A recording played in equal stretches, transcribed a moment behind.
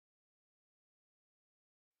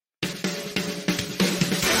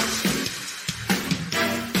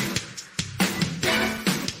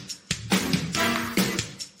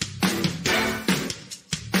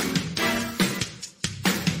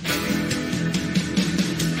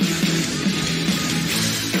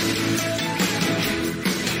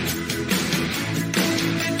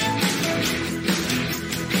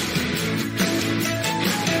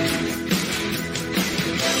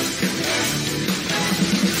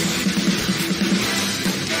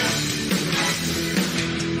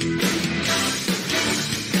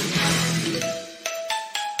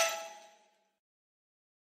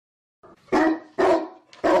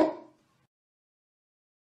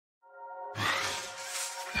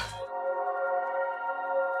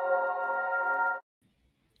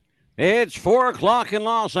It's 4 o'clock in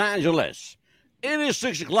Los Angeles. It is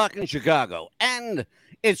 6 o'clock in Chicago. And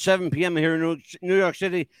it's 7 p.m. here in New York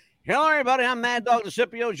City. Hello, everybody. I'm Mad Dog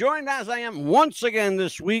DeCipio, joined as I am once again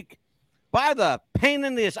this week by the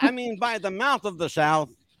by the mouth of the South,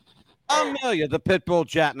 Amelia, the Pitbull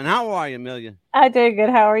Chapman. How are you, Amelia? I'm doing good.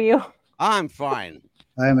 How are you? I'm fine.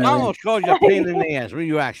 I almost called you a pain in the ass. Well,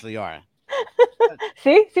 you actually are.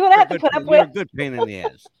 See what I have to put up with? You're a good pain in the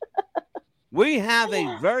ass. We have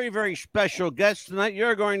a very, very special guest tonight.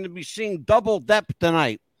 You're going to be seeing double depth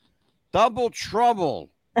tonight. Double trouble,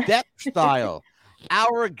 depth style.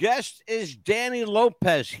 Our guest is Danny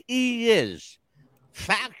Lopez. He is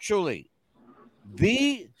factually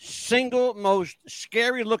the single most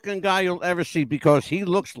scary looking guy you'll ever see because he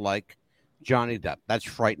looks like Johnny Depp. That's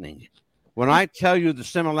frightening. When I tell you the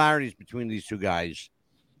similarities between these two guys,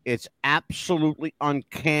 it's absolutely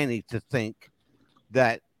uncanny to think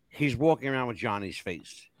that he's walking around with Johnny's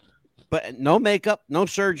face. But no makeup, no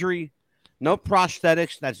surgery, no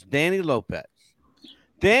prosthetics. That's Danny Lopez.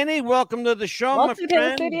 Danny, welcome to the show, welcome my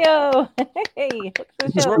friend. To the studio. Hey, welcome to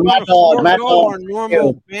the show. We're going to forego our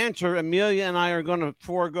normal banter. Amelia and I are going to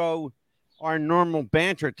forego our normal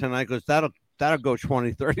banter tonight because that'll go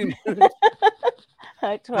 20, 30 minutes.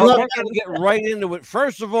 We're going to get right into it.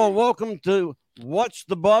 First of all, welcome to What's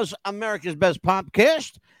the Buzz, America's Best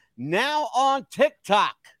Podcast. Now on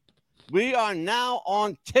TikTok. We are now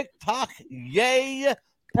on TikTok. Yay,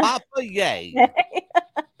 Papa, yay.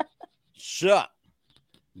 So,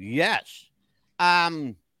 yes.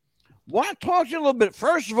 Want to talk to you a little bit.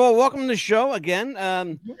 First of all, welcome to the show again.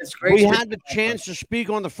 We had the chance to speak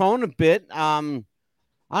on the phone a bit. I'll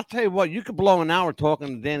tell you what, you could blow an hour talking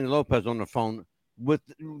to Danny Lopez on the phone. With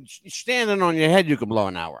standing on your head, you could blow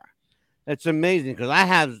an hour. It's amazing because I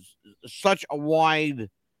have such a wide,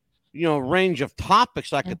 range of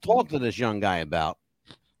topics I could talk to this young guy about.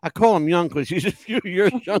 I call him young because he's a few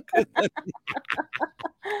years younger than me.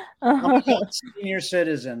 I'm a senior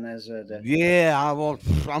citizen. Yeah,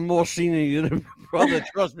 I'm more senior than you, brother.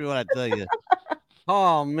 Trust me when I tell you.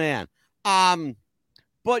 Oh man.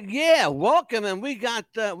 But yeah, welcome, and we got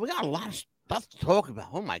a lot of stuff to talk about.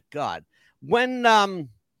 Oh my God. When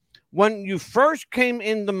you first came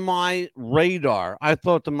into my radar, I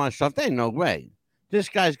thought to myself, "Ain't no way. This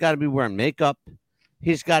guy's got to be wearing makeup.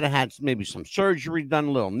 He's got to have maybe some surgery done,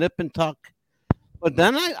 a little nip and tuck." But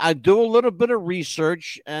then I do a little bit of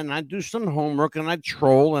research and I do some homework and I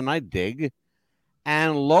troll and I dig.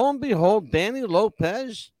 And lo and behold, Danny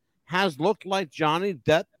Lopez has looked like Johnny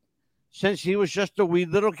Depp since he was just a wee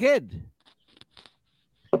little kid.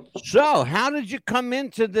 So how did you come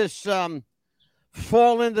into this,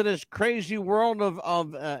 fall into this crazy world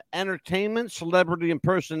of entertainment, celebrity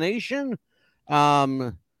impersonation?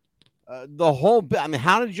 The whole bit. I mean,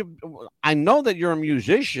 how did you? I know that you're a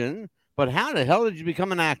musician, but how the hell did you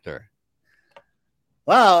become an actor?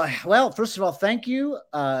 Well, first of all, thank you,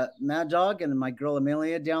 Mad Dog, and my girl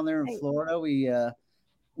Amelia down there in Florida.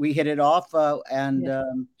 We hit it off, and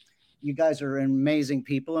you guys are amazing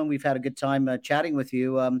people, and we've had a good time chatting with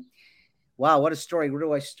you. Wow, what a story! Where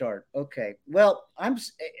do I start? Okay, well,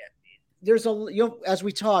 as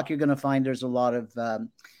we talk, you're going to find there's a lot of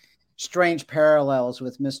strange parallels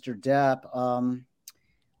with Mr. Depp.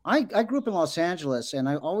 I grew up in Los Angeles, and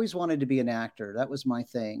I always wanted to be an actor. That was my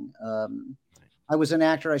thing. I was an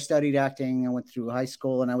actor. I studied acting. I went through high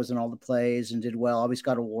school, and I was in all the plays and did well. Always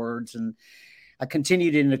got awards, and I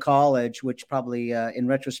continued into college, which probably, in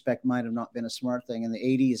retrospect, might have not been a smart thing. In the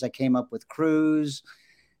 80s, I came up with Cruise,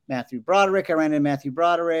 Matthew Broderick. I ran into Matthew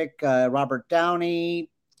Broderick, Robert Downey,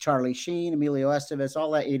 Charlie Sheen, Emilio Estevez, all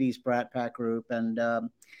that 80s Brat Pack group. And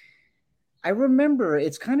I remember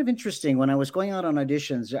it's kind of interesting when I was going out on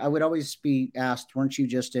auditions, I would always be asked, "Weren't you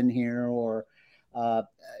just in here?" Or,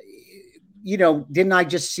 "Didn't I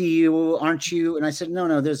just see you? Aren't you?" And I said,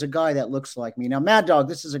 no, there's a guy that looks like me. Now, Mad Dog,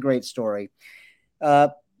 this is a great story.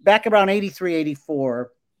 Back around 83, 84,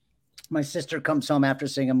 my sister comes home after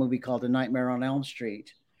seeing a movie called A Nightmare on Elm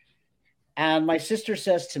Street. And my sister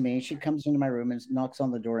says to me, she comes into my room and knocks on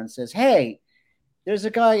the door and says, "Hey, there's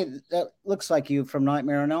a guy that looks like you from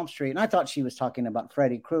Nightmare on Elm Street." And I thought she was talking about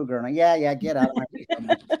Freddy Krueger. And yeah, get out of my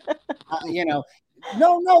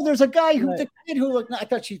No, there's a guy the kid who looked, I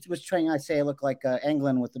thought she was trying to say I look like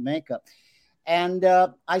Englund with the makeup. And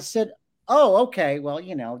I said, "Oh, okay. Well,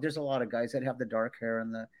 there's a lot of guys that have the dark hair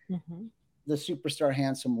and the superstar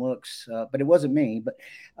handsome looks, but it wasn't me." But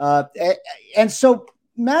and so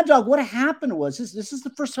Mad Dog, what happened was this is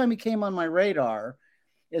the first time he came on my radar,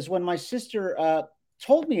 is when my sister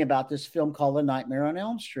told me about this film called A Nightmare on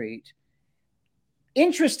Elm Street.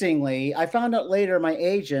 Interestingly, I found out later my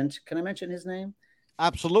agent, can I mention his name?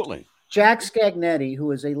 Absolutely. Jack Scagnetti,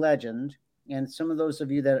 who is a legend, and some of those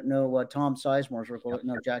of you that know Tom Sizemore's work will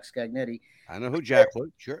know Jack Scagnetti. I know who Jack was.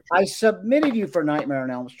 Sure. I submitted you for Nightmare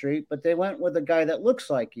on Elm Street, but they went with a guy that looks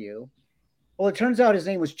like you. Well, it turns out his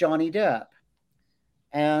name was Johnny Depp.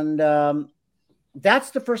 And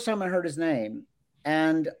that's the first time I heard his name.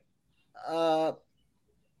 And I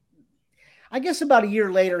guess about a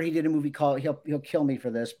year later, he did a movie called He'll Kill Me for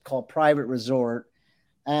This, called Private Resort.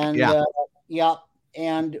 And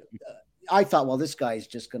and I thought, well, this guy's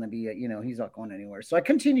just going to be, he's not going anywhere. So I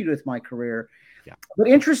continued with my career. Yeah. But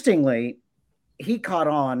interestingly, he caught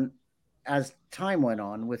on as time went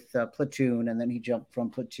on with Platoon, and then he jumped from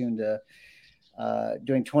Platoon to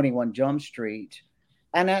doing 21 Jump Street.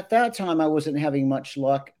 And at that time, I wasn't having much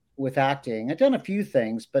luck with acting. I'd done a few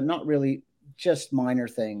things, but not really, just minor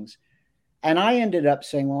things. And I ended up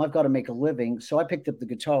saying, well, I've got to make a living. So I picked up the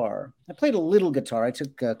guitar. I played a little guitar. I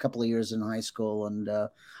took a couple of years in high school, and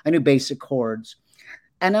I knew basic chords.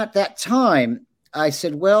 And at that time, I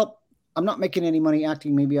said, well, I'm not making any money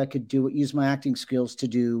acting. Maybe I could use my acting skills to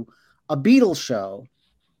do a Beatles show.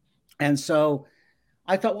 And so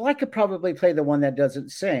I thought, well, I could probably play the one that doesn't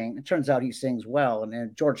sing. It turns out he sings well,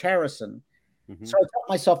 and George Harrison. Mm-hmm. So I taught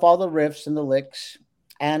myself all the riffs and the licks,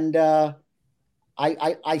 and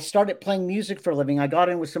I started playing music for a living. I got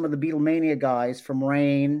in with some of the Beatlemania guys from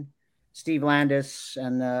Rain, Steve Landis,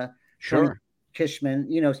 and sure, Kishman.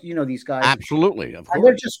 You know these guys. Absolutely, of course. And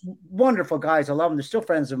they're just wonderful guys. I love them. They're still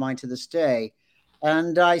friends of mine to this day.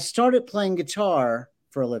 And I started playing guitar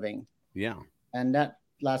for a living. Yeah, and that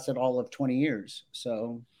lasted all of 20 years.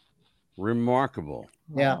 So remarkable.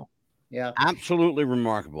 Yeah. Wow. Yeah. Absolutely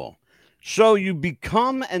remarkable. So you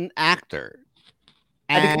become an actor,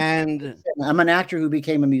 and I'm an actor who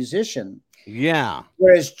became a musician. Yeah.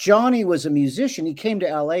 Whereas Johnny was a musician. He came to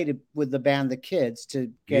LA with the band The Kids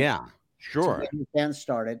to get sure his band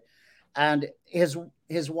started. And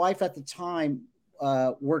his wife at the time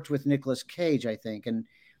worked with Nicolas Cage, I think. And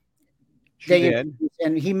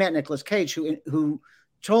and he met Nicolas Cage, who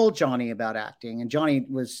told Johnny about acting, and Johnny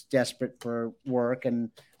was desperate for work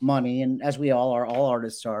and money, and as we all are, all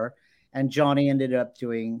artists are. And Johnny ended up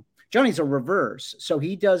Johnny's a reverse. So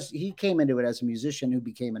he came into it as a musician who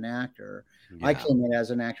became an actor. Yeah. I came in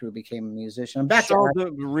as an actor who became a musician. I'm back so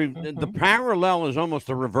the parallel is almost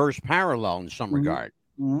a reverse parallel in some regard.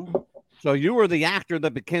 Mm-hmm. So you were the actor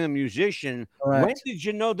that became a musician. Correct. When did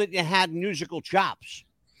you know that you had musical chops?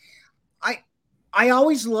 I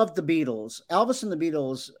always loved the Beatles, Elvis and the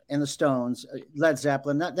Beatles and the Stones, Led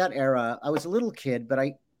Zeppelin, that era. I was a little kid, but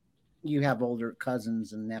you have older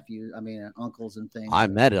cousins and nephews, uncles and things. I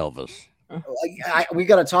met Elvis. We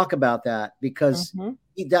got to talk about that, because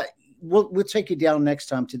we'll take you down next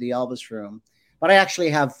time to the Elvis room. But I actually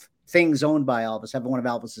have things owned by Elvis. I have one of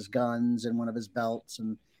Elvis's guns and one of his belts,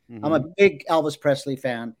 and I'm a big Elvis Presley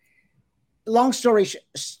fan. Long story,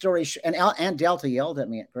 and Aunt Delta yelled at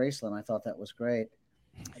me at Graceland. I thought that was great.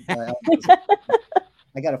 I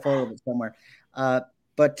got a photo of it somewhere.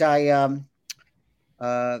 But I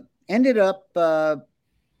ended up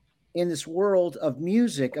in this world of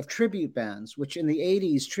music, of tribute bands, which in the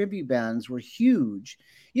 80s, tribute bands were huge.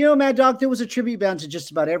 Mad Dog, there was a tribute band to just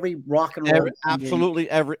about every rock and roll. Absolutely.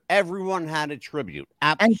 Everyone had a tribute.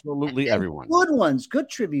 Absolutely everyone. Good ones, good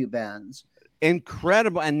tribute bands.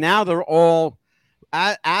 Incredible. And now they're all,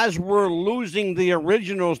 as we're losing the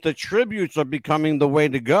originals, the tributes are becoming the way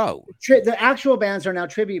to go. The actual bands are now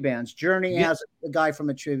tribute bands. Journey has a guy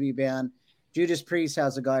from a tribute band. Judas Priest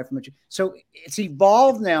has a guy from a. So it's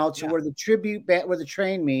evolved now to where the tribute band, where the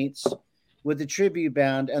train meets with the tribute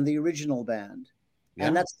band and the original band. Yeah.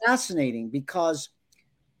 And that's fascinating, because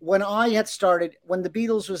when I had started, when the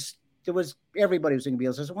Beatles everybody was doing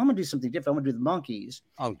Beatles. I said, well, I'm going to do something different. I'm going to do the Monkees.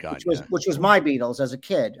 Oh, God. Which was my Beatles as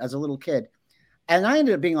a little kid. And I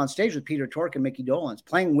ended up being on stage with Peter Tork and Mickey Dolenz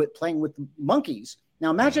playing with the Monkees. Now,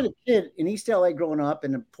 imagine a kid in East LA growing up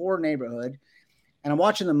in a poor neighborhood, and I'm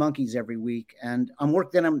watching the Monkees every week. And I'm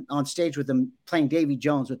on stage with them playing Davy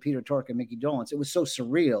Jones with Peter Tork and Mickey Dolenz. It was so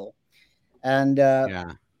surreal. And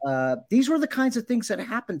these were the kinds of things that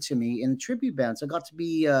happened to me in tribute bands. I got to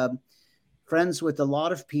be friends with a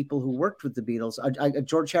lot of people who worked with the Beatles.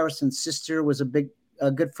 George Harrison's sister was a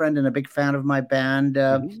good friend and a big fan of my band.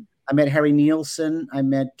 I met Harry Nilsson. I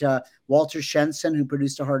met Walter Shenson, who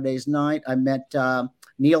produced A Hard Day's Night. I met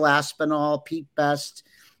Neil Aspinall, Pete Best.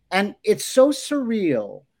 And it's so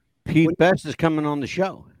surreal. Pete Best is coming on the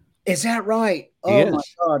show. Is that right? Oh, my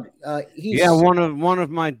God. One of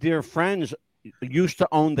my dear friends used to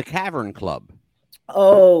own the Cavern Club.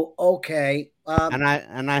 Oh, okay.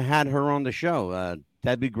 And I had her on the show,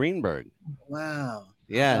 Debbie Greenberg. Wow.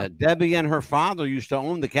 Yeah, Debbie and her father used to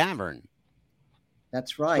own the Cavern.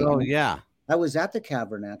 That's right. Oh, yeah. I was at the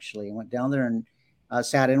Cavern, actually. I went down there and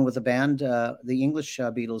sat in with the band, the English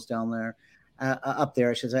Beatles down there, up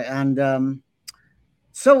there, I should say. And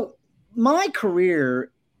so my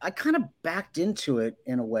career, I kind of backed into it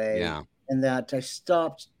in a way, in that I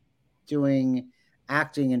stopped doing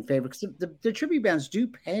acting in favor, because the tribute bands do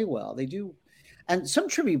pay well. They do. And some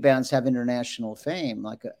tribute bands have international fame,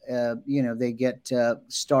 like they get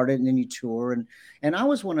started and then you tour. And I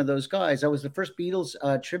was one of those guys. I was the first Beatles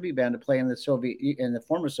tribute band to play in the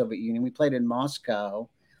former Soviet Union. We played in Moscow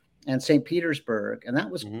and St. Petersburg, and that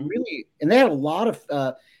was really. And they had a lot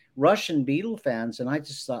of Russian Beatle fans, and I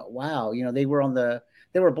just thought, wow, they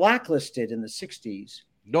were blacklisted in the '60s.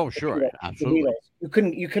 No, sure, absolutely. You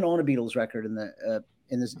couldn't own a Beatles record in the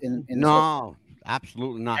no.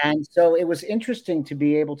 Absolutely not. And so it was interesting to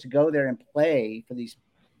be able to go there and play for these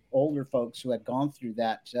older folks who had gone through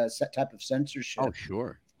that type of censorship. Oh,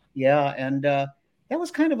 sure. Yeah, and that was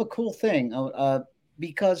kind of a cool thing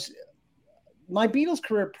because my Beatles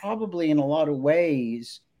career probably in a lot of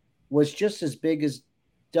ways was just as big as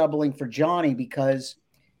doubling for Johnny because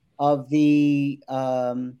of the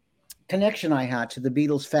connection I had to the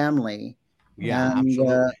Beatles family. Yeah, and,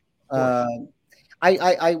 absolutely.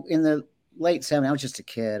 I in the late 70s, I was just a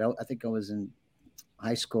kid. I think I was in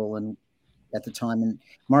high school and at the time. And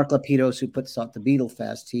Mark Lapidus, who puts out the Beatle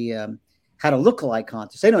Fest, he had a lookalike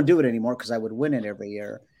contest. They don't do it anymore because I would win it every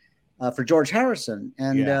year for George Harrison.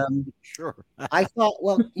 And sure. I thought,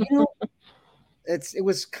 well, it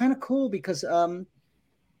was kind of cool because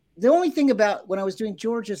the only thing about when I was doing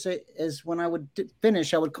George is when I would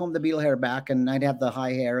finish, I would comb the Beatle hair back and I'd have the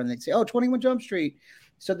high hair and they'd say, 21 Jump Street.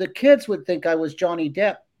 So the kids would think I was Johnny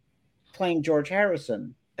Depp playing George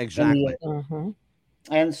Harrison. Exactly.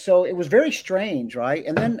 And so it was very strange, right?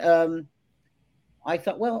 And then I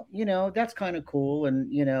thought, well, that's kind of cool.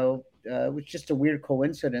 And, it was just a weird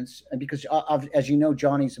coincidence. And because, as you know,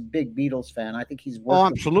 Johnny's a big Beatles fan. I think he's worked. Oh,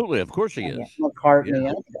 absolutely. Of course he is. McCartney,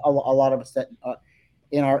 and a lot of us that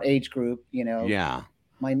in our age group, Yeah.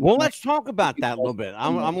 Let's talk about that a little bit.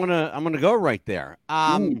 I'm gonna go right there.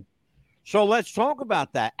 So let's talk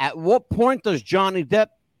about that. At what point does Johnny Depp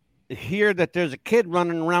hear that there's a kid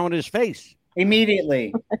running around with his face?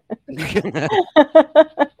 Immediately.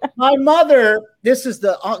 My mother, this is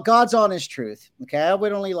the God's honest truth. Okay, I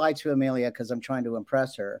would only lie to Amelia because I'm trying to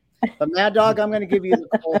impress her. But Mad Dog, I'm going to give you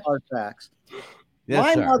the cold hard facts.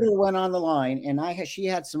 Yes, my mother went on the line, and she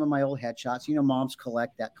had some of my old headshots. Moms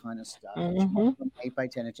collect that kind of stuff.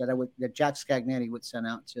 8x10 inch that Jack Scagnetti would send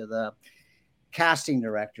out to the casting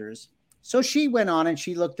directors. So she went on and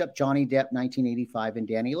she looked up Johnny Depp 1985 and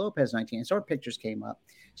Danny Lopez 19. So our pictures came up.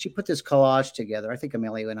 She put this collage together. I think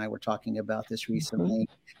Amelia and I were talking about this recently.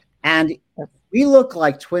 And we look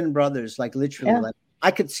like twin brothers, like literally. Like,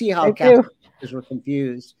 I could see how casters were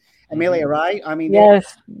confused. Amelia, right? I mean,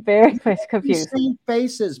 yes, very confused. Same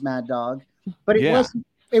faces, Mad Dog. But it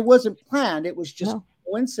wasn't planned. It was just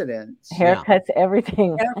coincidence. Haircuts,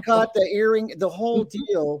 everything. Haircut, the earring, the whole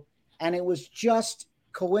deal. And it was just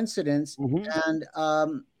coincidence. And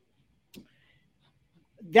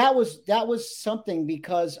that was something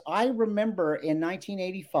because I remember in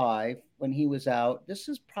 1985 when he was out, this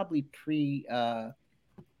is probably pre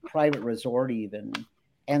Private Resort even,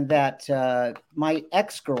 and that my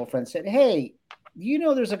ex-girlfriend said, hey,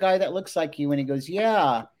 there's a guy that looks like you, and he goes,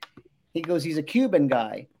 yeah. He goes, he's a Cuban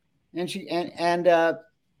guy. And she and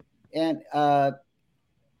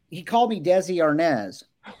he called me Desi Arnaz.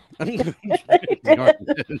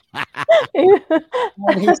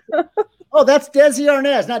 Oh, that's Desi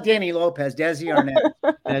Arnaz, not Danny Lopez. Desi Arnaz.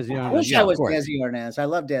 I wish I was Desi Arnaz. I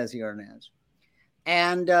love Desi Arnaz.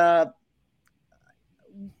 And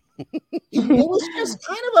it was just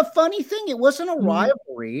kind of a funny thing. It wasn't a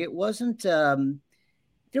rivalry. It wasn't.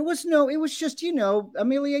 There was no. It was just,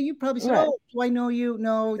 Amelia. You probably said, "Oh, do I know you?"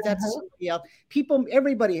 No, that's somebody else. People,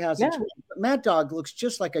 everybody has it. But Mad Dog looks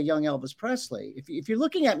just like a young Elvis Presley. If you're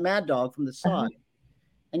looking at Mad Dog from the side,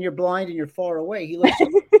 and you're blind and you're far away, he looks.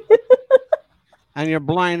 And you're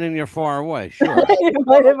blind and you're far away. Sure.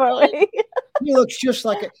 He looks just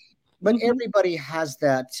like it. But everybody has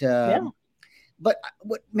that. But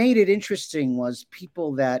what made it interesting was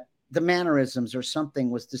people that the mannerisms or something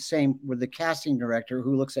was the same with the casting director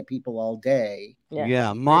who looks at people all day.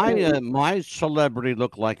 Yeah. My celebrity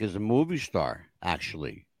look like is a movie star,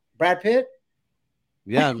 actually. Brad Pitt?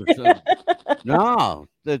 Yeah. No,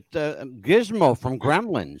 Gizmo from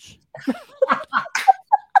Gremlins.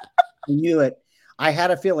 I knew it. I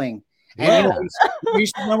had a feeling. And you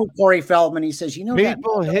used to remember Corey Feldman. He says,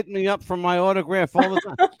 people hit me up for my autograph all the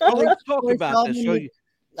time. Let's talk about this.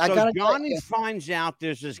 gotta Johnny finds out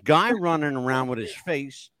there's this guy running around with his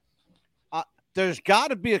face. There's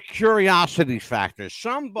got to be a curiosity factor.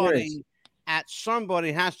 Somebody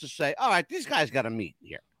has to say, all right, these guys got to meet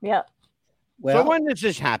here. Yeah. Well, so when does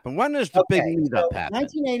this happen? When does the big meetup happen?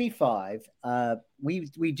 1985,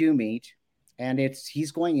 we do meet, and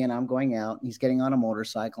he's going in, I'm going out, and he's getting on a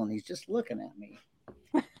motorcycle, and he's just looking at me.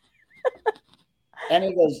 And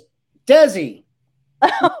he goes, Desi.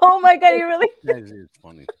 Oh my God, you really? Desi is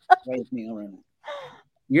funny.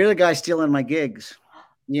 You're the guy stealing my gigs,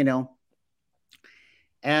 you know.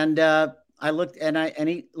 And I looked, and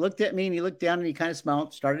he looked at me, and he looked down, and he kind of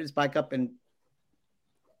smiled, started his bike up, and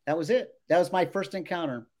that was it. That was my first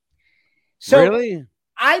encounter. So really,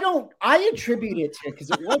 I attribute it to, because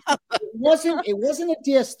it wasn't a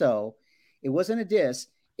diss though. It wasn't a diss.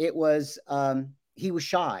 It was he was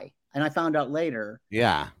shy, and I found out later.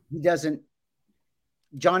 Yeah,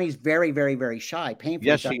 Johnny's very, very, very shy. Painful.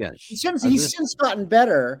 Yes, he is. He's since gotten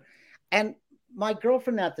better. And my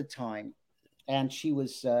girlfriend at the time, and she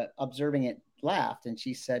was observing it, laughed, and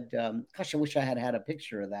she said, "Gosh, I wish I had had a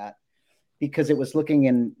picture of that." Because it was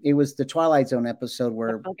the Twilight Zone episode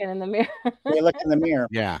where looking in the mirror. they look in the mirror.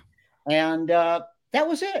 Yeah. And that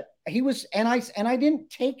was it. He was, and I didn't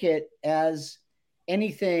take it as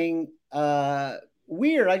anything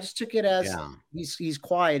weird. I just took it as he's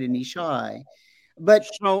quiet and he's shy. But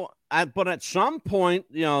at some point,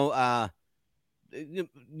 you're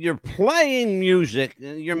playing music,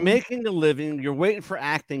 you're making a living, you're waiting for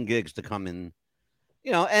acting gigs to come in.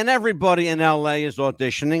 And everybody in LA is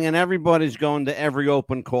auditioning, and everybody's going to every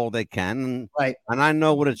open call they can. Right. And I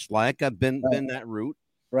know what it's like. I've been that route.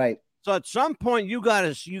 Right. So at some point you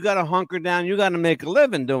gotta hunker down. You gotta make a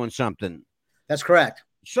living doing something. That's correct.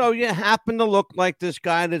 So you happen to look like this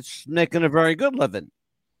guy that's making a very good living.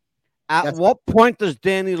 At what point does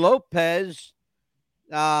Danny Lopez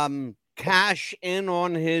cash in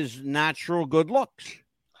on his natural good looks?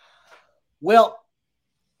 Well,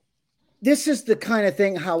 this is the kind of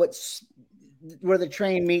thing how it's where the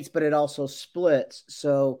train meets, but it also splits.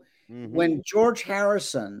 So when George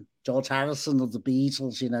Harrison of the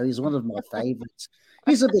Beatles, he's one of my favorites.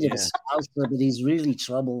 He's a bit of a scouser, but he's really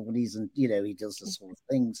trouble when he's in, he does this sort of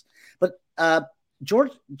things. But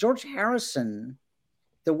George Harrison,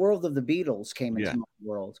 the world of the Beatles came into my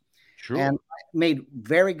world. Sure. And I made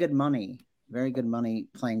very good money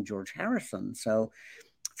playing George Harrison. So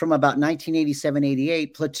from about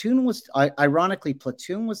 1987-88, Platoon was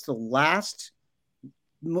the last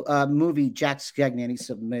movie Jack Scagnani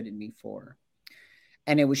submitted me for.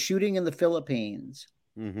 And it was shooting in the Philippines.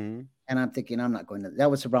 Mm-hmm. And I'm thinking, I'm not going to. That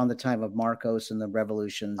was around the time of Marcos and the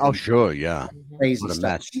revolutions. Oh, sure. Yeah. Crazy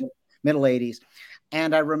stuff. Middle 80s.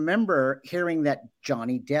 And I remember hearing that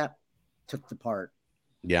Johnny Depp took the part.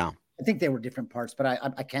 Yeah. I think they were different parts, but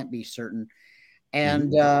I can't be certain.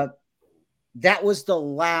 And that was the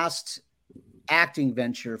last acting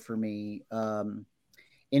venture for me.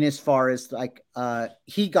 In as far as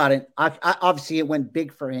he got it. Obviously, it went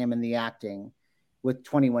big for him in the acting with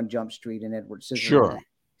 21 Jump Street and Edward Scissorhands. Sure.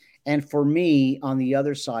 And for me, on the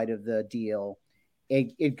other side of the deal,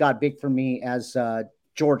 it got big for me as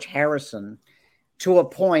George Harrison. To a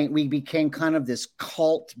point, we became kind of this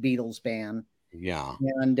cult Beatles band. Yeah.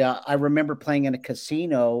 And I remember playing in a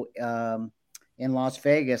casino in Las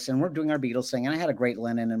Vegas, and we're doing our Beatles thing. And I had a great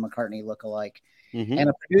Lennon and McCartney lookalike. Mm-hmm. And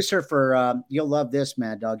a producer for, you'll love this,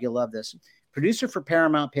 Mad Dog, you'll love this. Producer for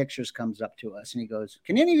Paramount Pictures comes up to us and he goes,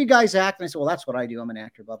 "Can any of you guys act?" And I said, "Well, that's what I do. I'm an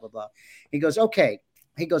actor, blah, blah, blah." He goes, "Okay."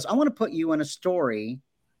 He goes, "I want to put you in a story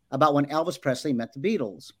about when Elvis Presley met the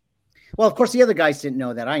Beatles." Well, of course, the other guys didn't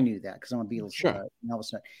know that. I knew that because I'm a Beatles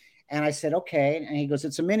Elvis. And I said, "Okay." And he goes,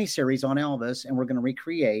 "It's a miniseries on Elvis, and we're going to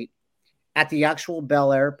recreate at the actual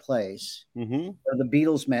Bel Air place where the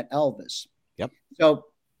Beatles met Elvis." Yep. So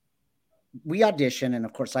we audition, and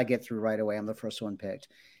of course, I get through right away. I'm the first one picked.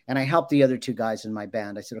 And I helped the other two guys in my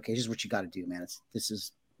band. I said, "Okay, here's what you got to do, man. This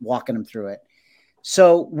is walking them through it."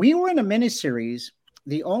 So we were in a miniseries,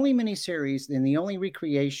 the only miniseries and the only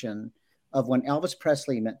recreation of when Elvis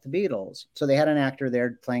Presley met the Beatles. So they had an actor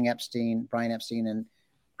there playing Brian Epstein and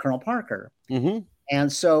Colonel Parker. Mm-hmm.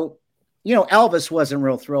 And so, Elvis wasn't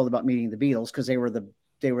real thrilled about meeting the Beatles because they were the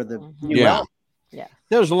new Elvis. Yeah.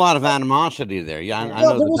 There was a lot of animosity there. Yeah, I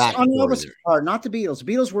know the backstory on Elvis' part, not the Beatles.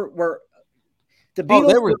 The Beatles were the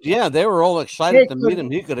Beatles. They were all excited to meet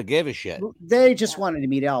him. He could have gave a shit. They just wanted to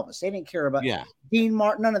meet Elvis. They didn't care about Dean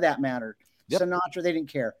Martin. None of that mattered. Yep. Sinatra, they didn't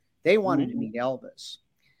care. They wanted to meet Elvis.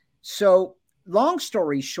 So, long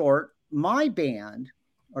story short, my band,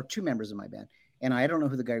 or two members of my band, and I don't know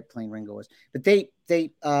who the guy playing Ringo was, but they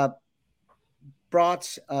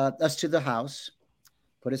brought us to the house,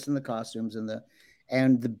 put us in the costumes and the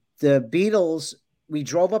Beatles. We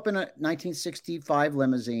drove up in a 1965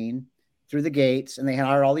 limousine through the gates, and they had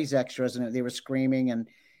all these extras, and they were screaming, and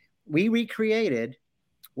we recreated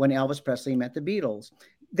when Elvis Presley met the Beatles.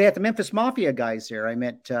 They had the Memphis Mafia guys there. I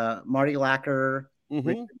met Marty Lacker,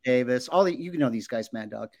 Richard Davis, you know these guys,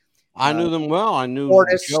 Mad Dog. I knew them well. I knew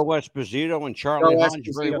Fortis, Joe Esposito and Charlie Hodge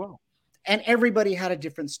very well. And everybody had a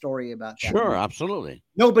different story about that. Sure, absolutely.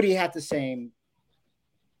 Nobody had the same.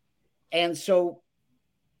 And so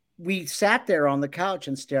we sat there on the couch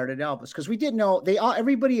and stared at Elvis because we didn't know.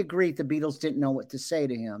 Everybody agreed the Beatles didn't know what to say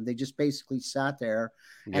to him. They just basically sat there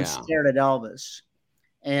and stared at Elvis.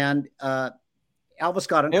 And Elvis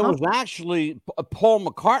got uncomfortable. It was actually Paul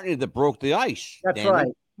McCartney that broke the ice. That's Danny. right.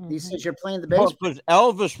 He says, "You're playing the bass." Because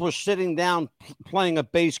Elvis was sitting down playing a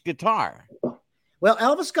bass guitar. Well,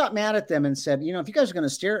 Elvis got mad at them and said, "You know, if you guys are going to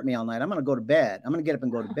stare at me all night, I'm going to go to bed. I'm going to get up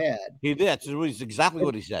and go to bed." He did. That's exactly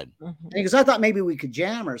what he said. Because I thought maybe we could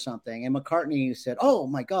jam or something. And McCartney said, "Oh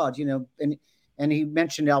my God, you know," and he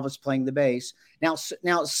mentioned Elvis playing the bass. Now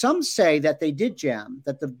some say that they did jam,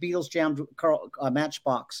 that the Beatles jammed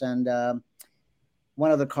Matchbox and one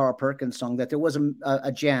other Carl Perkins song, that there was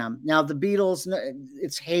a jam. Now the Beatles,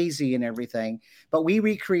 it's hazy and everything, but we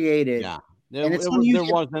recreated. Yeah. There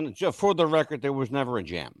wasn't, for the record, there was never a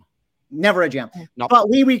jam. Never a jam. Nope. But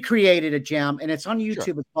we recreated a jam, and it's on YouTube.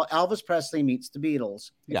 Sure. It's called Elvis Presley Meets the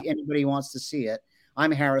Beatles. If anybody wants to see it,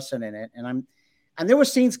 I'm Harrison in it, and there were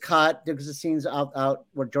scenes cut. There was the scenes out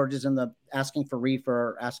where George is asking for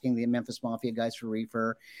reefer, asking the Memphis Mafia guys for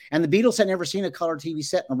reefer, and the Beatles had never seen a color TV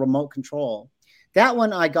set in a remote control. That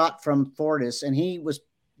one I got from Fortis, and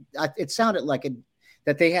it sounded like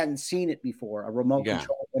that they hadn't seen it before, a remote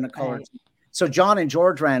control in a color TV. So John and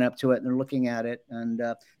George ran up to it and they're looking at it. And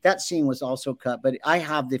that scene was also cut, but I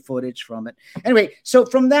have the footage from it. Anyway, so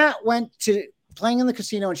from that went to playing in the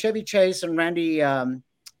casino, and Chevy Chase and Randy,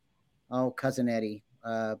 Cousin Eddie.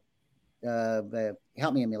 Help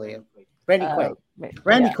me, Amelia. Randy Quaid.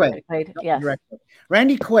 Randy Quaid. Yes.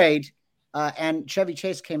 Randy Quaid and Chevy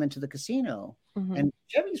Chase came into the casino. And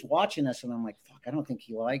Chevy's watching us, and I'm like, fuck, I don't think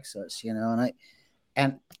he likes us, you know,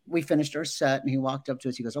 and we finished our set, and he walked up to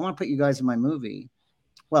us. He goes, "I want to put you guys in my movie."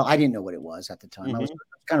 Well, I didn't know what it was at the time. I was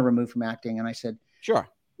kind of removed from acting. And I said, "Sure.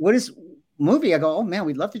 What is movie?" I go, "Oh man,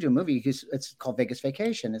 we'd love to do a movie because it's called Vegas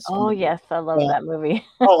Vacation." Yes, I love that movie.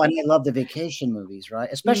 And I love the vacation movies, right?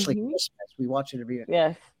 Especially Christmas. We watch it every year.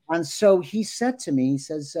 Yes. And so he said to me, he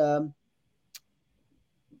says,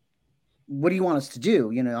 "What do you want us to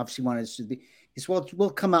do?" You know, obviously wanted us to be. He said, "Well,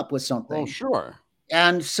 we'll come up with something." Oh, sure.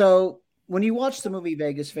 And so when you watch the movie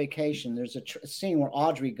Vegas Vacation, there's a scene where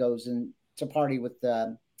Audrey goes in to party with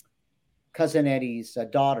Cousin Eddie's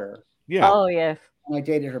daughter. Yeah. Oh, yes. And I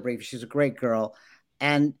dated her briefly. She's a great girl.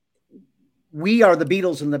 And we are the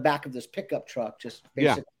Beatles in the back of this pickup truck, just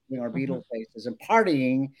basically doing our Beatles faces and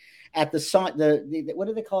partying at the what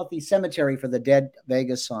do they call it? The cemetery for the dead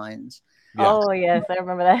Vegas signs. Yeah. Oh, yes. I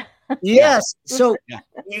remember that. Yes. So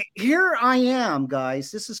here I am,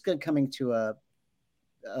 guys. This is coming to a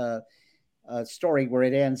story where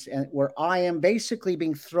it ends, and where I am basically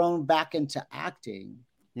being thrown back into acting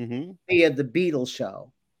via the Beatles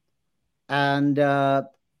show. And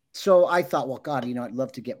so I thought, well, God, you know, I'd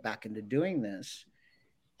love to get back into doing this.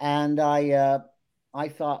 And I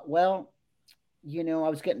thought, well, you know, I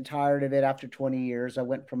was getting tired of it after 20 years. I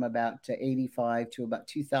went from about 85 to about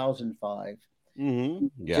 2005.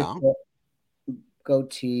 Yeah.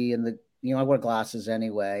 Goatee and I wear glasses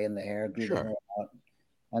anyway, and the hair grew the hair out.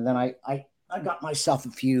 And then I got myself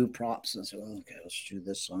a few props and said, okay, let's do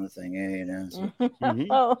this sort of thing, you know. So,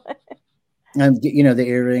 and you know, the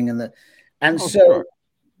earring and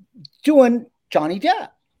doing Johnny Depp.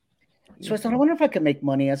 So I thought, I wonder if I could make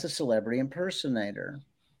money as a celebrity impersonator.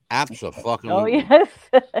 Absolutely. Oh, yes.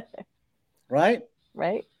 Right?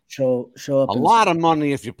 Right. Show up. A lot of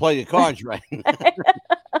money if you play your cards right.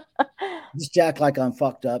 Just act like I'm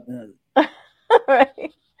fucked up.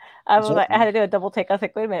 Right. I had to do a double take. I was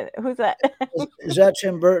like, wait a minute, who's that? Is that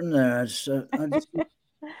Tim Burton there?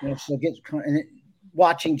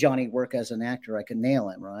 Watching Johnny work as an actor, I can nail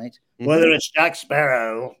him, right? Whether it's Jack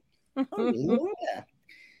Sparrow. Oh,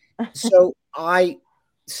 yeah. So I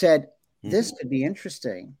said, this could be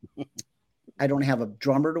interesting. I don't have a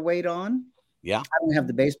drummer to wait on. Yeah. I don't have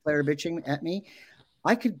the bass player bitching at me.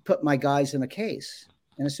 I could put my guys in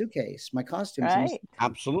a suitcase, my costumes. Right.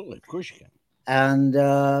 Absolutely. Of course you can. And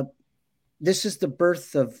this is the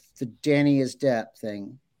birth of the Danny is Depp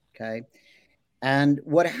thing. Okay. And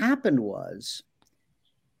what happened was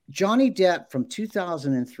Johnny Depp from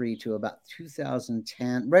 2003 to about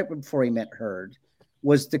 2010, right before he met Heard,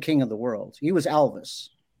 was the king of the world. He was Elvis.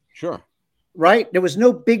 Sure. Right? There was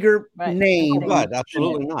no bigger name. Oh, God,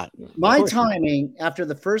 absolutely not. My timing after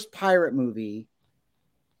the first pirate movie,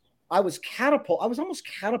 I was almost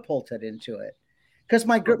catapulted into it. Because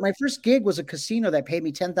my first gig was a casino that paid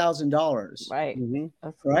me $10,000. Right.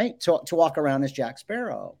 Right? To walk around as Jack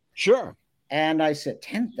Sparrow. Sure. And I said,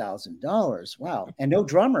 $10,000. Wow. And no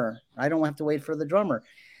drummer. I don't have to wait for the drummer.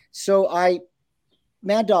 So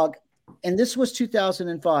Mad Dog, and this was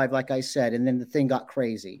 2005, like I said, and then the thing got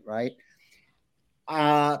crazy, right?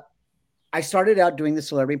 I started out doing the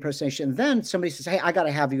celebrity impersonation. And then somebody says, hey, I got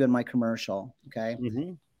to have you in my commercial. Okay.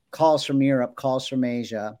 Calls from Europe, calls from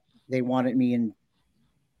Asia. They wanted me in,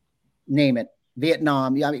 name it,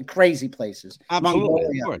 Vietnam. I mean, crazy places.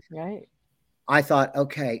 Absolutely. Right. I thought,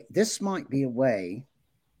 okay, this might be a way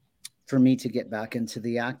for me to get back into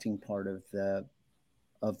the acting part of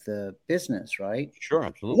the business, right? Sure,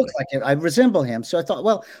 absolutely. Looks like it. I resemble him. So I thought,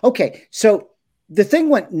 well, okay. So the thing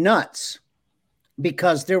went nuts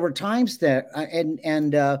because there were times that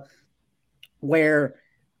where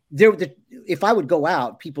if I would go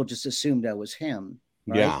out, people just assumed I was him.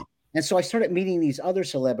 Right? Yeah. And so I started meeting these other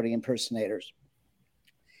celebrity impersonators.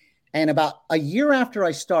 And about a year after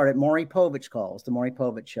I started, Maury Povich calls, the Maury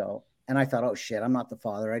Povich Show. And I thought, oh, shit, I'm not the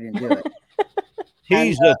father. I didn't do it.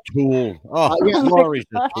 He's a tool. Maury's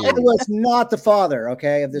a tool. I was not the father,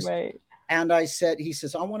 okay, of this. Right. And he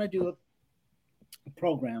says, I want to do a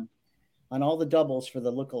program on all the doubles for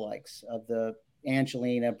the lookalikes of the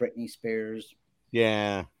Angelina, Britney Spears.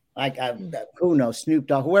 Yeah. Who knows, Snoop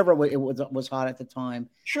Dogg, whoever it was hot at the time.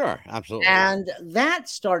 Sure, absolutely. And that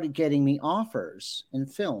started getting me offers in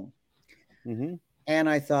film. And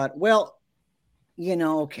I thought, well,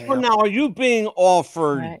 okay. Well, now, are you being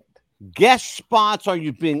offered guest spots? Are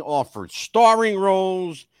you being offered starring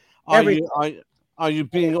roles? Are you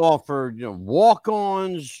being offered,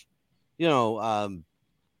 walk-ons? Are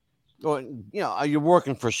you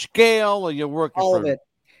working for scale? Are you working all for of it?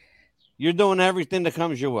 You're doing everything that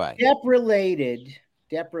comes your way. Dep related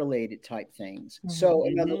type things. So,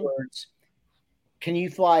 in other words, can you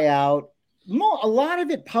fly out? A lot of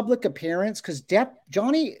it public appearance, because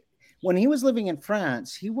Johnny, when he was living in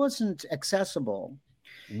France, he wasn't accessible.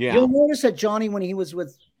 Yeah. You'll notice that Johnny, when he was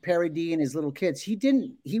with Perry D and his little kids,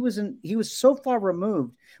 he was so far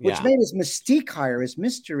removed, which made his mystique higher. His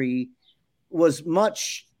mystery was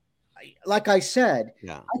much, like I said,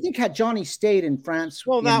 I think had Johnny stayed in France.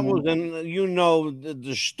 Well, that was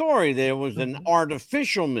the story. There was an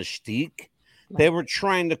artificial mystique. They were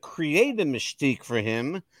trying to create a mystique for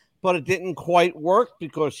him, but it didn't quite work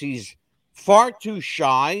because he's far too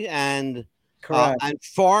shy and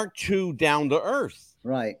far too down to earth.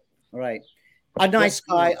 Right. A nice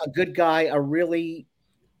guy, a good guy, a really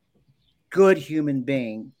good human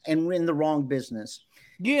being, and in the wrong business.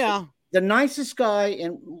 Yeah. The nicest guy,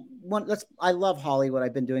 and I love Hollywood.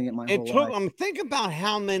 I've been doing it my whole life. Think about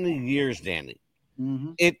how many years, Danny,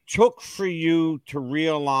 it took for you to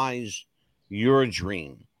realize your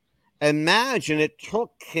dream. Imagine it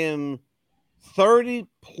took him 30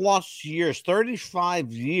 plus years,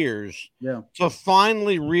 35 years to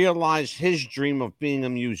finally realize his dream of being a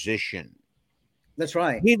musician. That's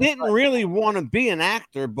right. He didn't really want to be an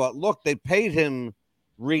actor, but look, they paid him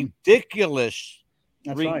ridiculous,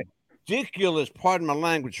 pardon my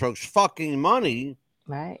language, folks, fucking money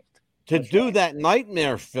to do that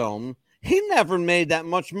nightmare film. He never made that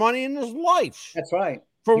much money in his life. That's right.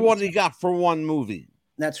 For what he got for one movie.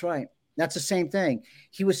 That's right. That's the same thing.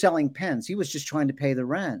 He was selling pens. He was just trying to pay the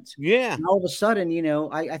rent. Yeah. And all of a sudden,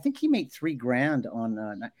 I think he made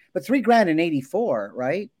 $3,000 but $3,000 in '84,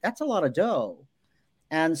 right? That's a lot of dough.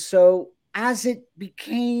 And so as it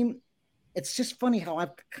became, it's just funny how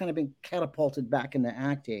I've kind of been catapulted back into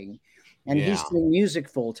acting, and he's doing music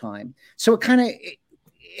full time. So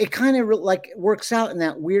it kind of like works out in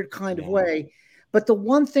that weird kind of way. But the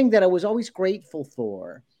one thing that I was always grateful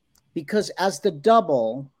for, because as the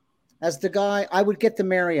guy, I would get the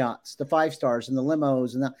Marriotts, the 5-stars, and the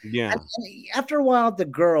limos, and and after a while, the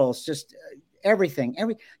girls, just everything.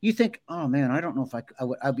 You think, oh man, I don't know if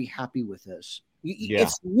I'd be happy with this.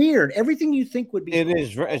 It's weird. Everything you think would be.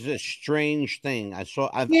 It's a strange thing. I saw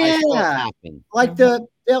it happen. Like the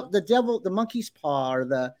devil, the monkey's paw, or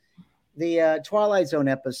the Twilight Zone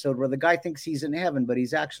episode where the guy thinks he's in heaven, but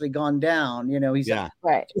he's actually gone down. He's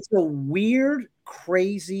It's a weird,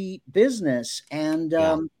 crazy business, and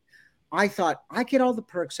I thought I get all the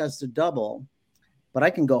perks as the double, but I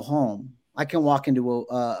can go home. I can walk into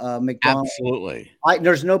a McDonald's. Absolutely.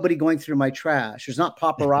 There's nobody going through my trash. There's not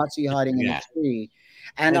paparazzi hiding in a tree.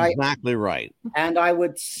 And exactly right. And I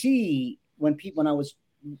would see when I was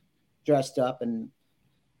dressed up and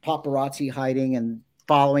paparazzi hiding and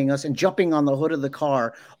following us and jumping on the hood of the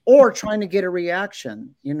car or trying to get a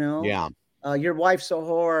reaction, you know? Yeah. Your wife's a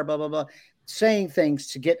whore, blah, blah, blah, saying things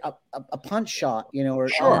to get a punch shot, you know, or,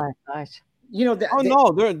 Sure. Oh my gosh. you know,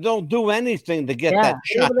 No, they'll do anything to get that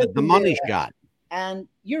shot, the money shot. And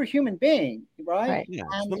you're a human being, right? Yeah,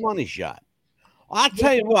 it's and the money shot. I'll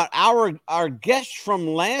tell you what, our guest from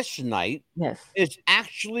last night is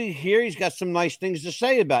actually here. He's got some nice things to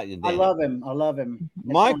say about you, Dan. I love him.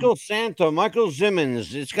 Michael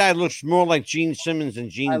Simmons. This guy looks more like Gene Simmons than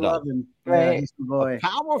Gene does. I love him. Right. Yeah, he's the boy. A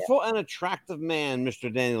powerful and attractive man,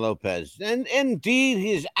 Mr. Danny Lopez. And indeed,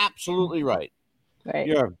 he is absolutely right. Right.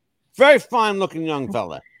 You're a very fine-looking young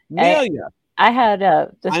fella. Amelia. I had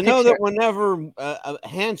I know that whenever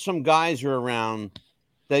handsome guys are around,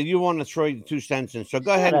 that you want to throw your 2 cents in. So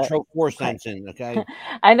go ahead and throw 4 cents in, okay?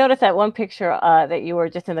 I noticed that one picture that you were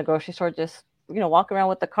just in the grocery store, just walking around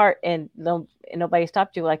with the cart, and nobody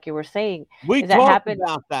stopped you, like you were saying. We talked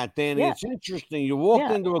about that, Danny. Yeah. It's interesting. You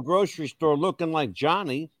walked into a grocery store looking like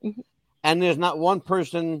Johnny, and there's not one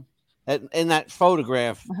person in that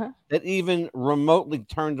photograph that even remotely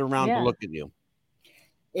turned around to look at you.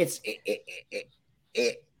 It's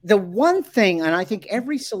the one thing, and I think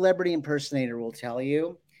every celebrity impersonator will tell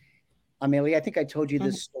you, Amelia, I think I told you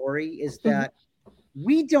this story, is that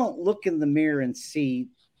we don't look in the mirror and see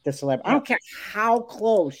the celebrity. I don't care how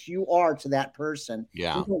close you are to that person.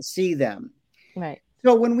 Yeah. You don't see them. Right.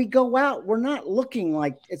 So when we go out, we're not looking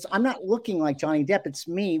like I'm not looking like Johnny Depp. It's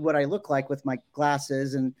me, what I look like with my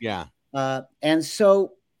glasses. And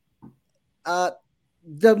so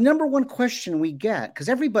the number one question we get, because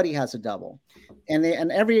everybody has a double, and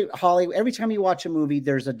every time you watch a movie,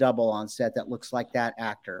 there's a double on set that looks like that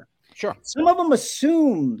actor. Sure. Some of them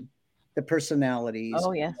assume the personalities.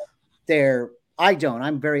 Oh, yes. I don't.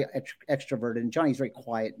 I'm very extroverted, and Johnny's very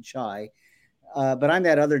quiet and shy. But I'm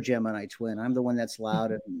that other Gemini twin. I'm the one that's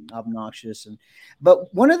loud and obnoxious.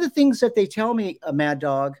 But one of the things that they tell me, Mad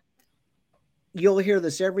Dog, you'll hear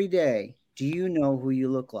this every day. Do you know who you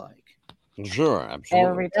look like? Sure, absolutely.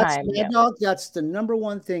 Every time. Mad Dog, that's the number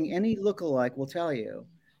one thing any lookalike will tell you.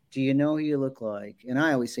 Do you know who you look like? And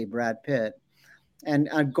I always say Brad Pitt. And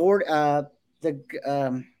Gord, the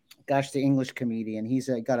English comedian.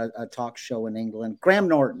 He's got a talk show in England. Graham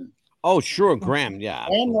Norton. Oh, sure, Graham. Yeah.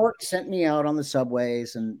 Graham Norton sent me out on the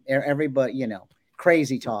subways, and everybody,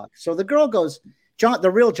 crazy talk. So the girl goes,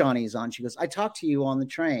 the real Johnny's on. She goes, I talked to you on the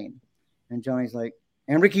train. And Johnny's like,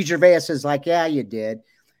 and Ricky Gervais is like, yeah, you did.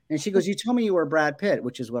 And she goes, you told me you were Brad Pitt,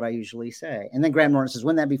 which is what I usually say. And then Graham Norton says,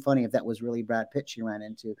 wouldn't that be funny if that was really Brad Pitt she ran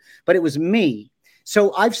into? But it was me.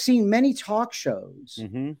 So I've seen many talk shows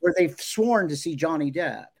where they've sworn to see Johnny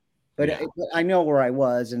Depp, but I know where I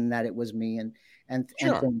was and that it was me and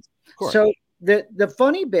things. So the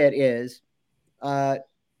funny bit is, why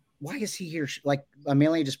is he here? Like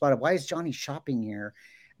Amelia just brought up, why is Johnny shopping here?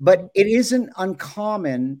 But it isn't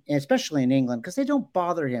uncommon, especially in England, because they don't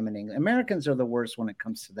bother him in England. Americans are the worst when it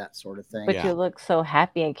comes to that sort of thing. But you look so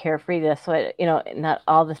happy and carefree. That's what, not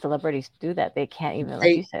all the celebrities do that. They can't even,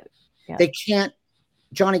 like you said. Yeah. They can't.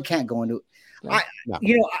 Johnny can't go into it.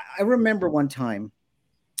 I remember one time,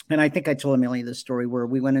 and I think I told Amelia this story, where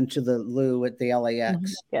we went into the loo at the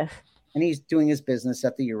LAX. Yes. And he's doing his business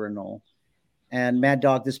at the urinal. And Mad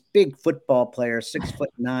Dog, this big football player, 6'9",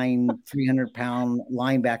 300-pound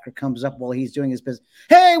linebacker, comes up while he's doing his business.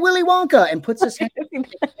 Hey, Willy Wonka, and puts his hand in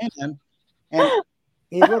his hand. And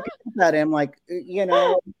he's looking at him like,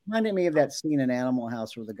 reminded me of that scene in Animal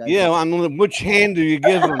House where the guy. Yeah, which hand do you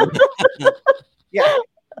give him? Yeah,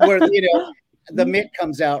 where the mitt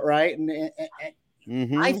comes out, right? And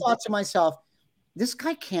I thought to myself, this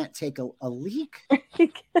guy can't take a leak.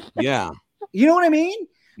 Yeah, you know what I mean?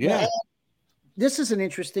 Yeah. And this is an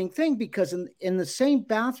interesting thing because in the same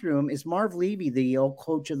bathroom is Marv Levy, the old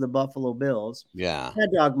coach of the Buffalo Bills. Yeah, Mad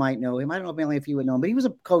Dog might know him. I don't know mainly if you would know him, but he was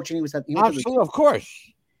a coach and he was absolutely, of course.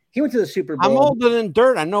 He went to the Super Bowl. I'm older than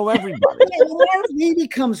dirt. I know everybody. Marv Levy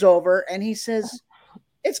comes over and he says,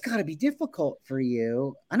 it's got to be difficult for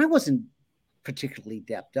you. And I wasn't particularly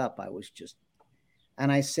depped up. I was just,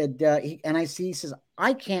 and I said, he says,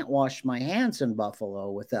 I can't wash my hands in Buffalo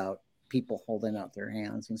without people holding out their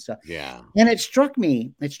hands and stuff. Yeah. And it struck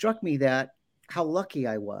me that how lucky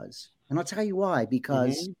I was. And I'll tell you why,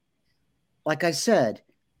 because like I said,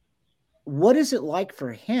 what is it like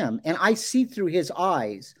for him? And I see through his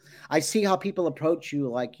eyes. I see how people approach you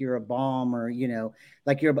like you're a bomb or,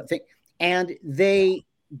 like you're a thing. And they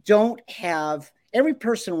don't have, every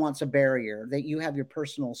person wants a barrier that you have your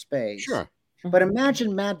personal space. Sure. But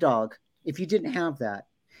imagine, Mad Dog, if you didn't have that.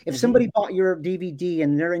 If somebody bought your DVD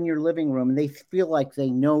and they're in your living room and they feel like they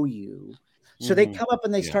know you, So they come up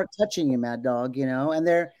and they start touching you, Mad Dog, you know, and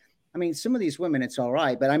some of these women, it's all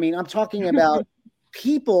right. But I mean, I'm talking about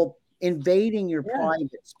people invading your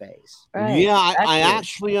private space. Right, yeah, exactly. I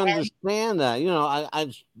actually understand that. You know,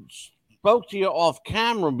 I spoke to you off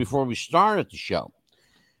camera before we started the show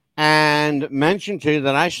and mentioned to you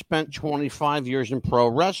that I spent 25 years in pro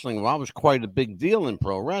wrestling. Well, I was quite a big deal in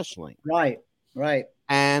pro wrestling. Right.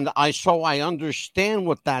 And I understand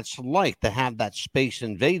what that's like to have that space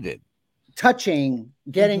invaded. Touching,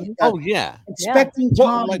 getting, expecting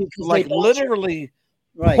Tom, like literally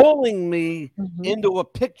pulling me into a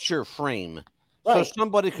picture frame so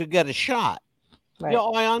somebody could get a shot. Right. You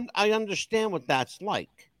know, I understand what that's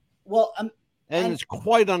like. Well, and it's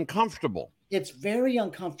quite uncomfortable. It's very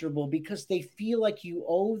uncomfortable because they feel like you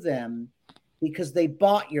owe them because they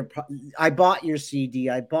bought I bought your CD.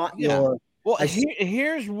 I bought your. Well,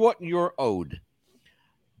 here's what you're owed.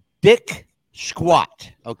 Dick squat.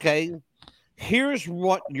 Okay. Here's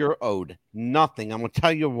what you're owed. Nothing. I'm going to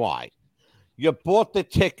tell you why. You bought the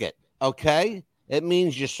ticket. Okay. It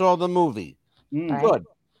means you saw the movie. Good.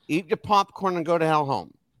 Eat your popcorn and go to hell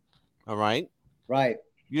home. All right. Right.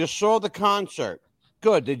 You saw the concert.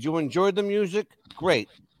 Good. Did you enjoy the music? Great.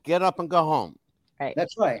 Get up and go home. Right.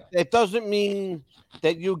 That's right. It doesn't mean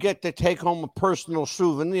that you get to take home a personal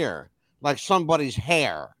souvenir like somebody's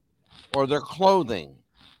hair or their clothing,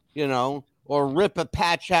 you know, or rip a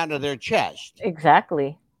patch out of their chest.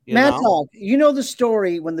 Exactly. Mad Dog, you know the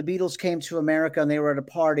story when the Beatles came to America and they were at a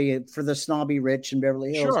party for the snobby rich in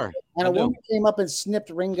Beverly Hills. Sure. And a woman came up and snipped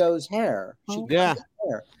Ringo's hair. Yeah.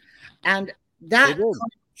 Hair. And that...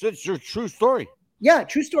 It's a true story. Yeah,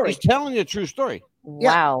 true story. He's telling you a true story.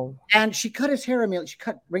 Wow. Yeah. And she cut his hair. I mean, she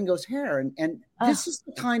cut Ringo's hair. And this is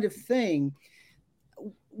the kind of thing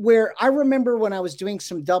where I remember when I was doing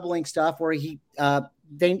some doubling stuff where he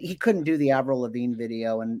couldn't do the Avril Lavigne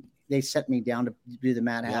video and they sent me down to do the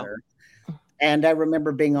Mad Hatter. And I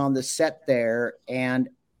remember being on the set there and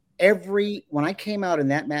when I came out in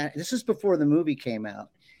that this is before the movie came out,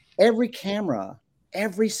 every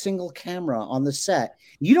single camera on the set.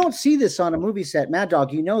 You don't see this on a movie set, Mad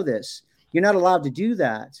Dog. You know this. You're not allowed to do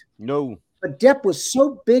that. No. But Depp was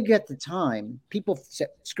so big at the time. People said,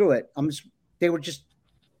 "Screw it." They were just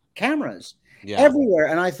cameras everywhere,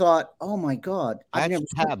 and I thought, "Oh my God,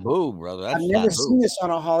 that's taboo, brother. I've never seen this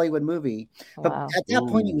on a Hollywood movie." But at that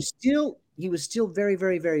point, he was still very,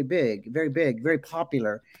 very, very big, very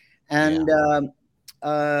popular, and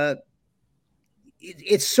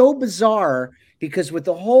it's so bizarre. Because with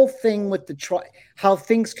the whole thing with how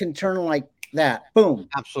things can turn like that, boom.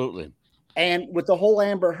 Absolutely. And with the whole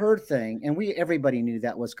Amber Heard thing, and everybody knew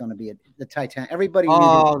that was going to be the Titanic. Everybody knew.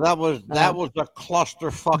 Oh, that was a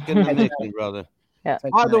clusterfuck in the making, brother. Yeah.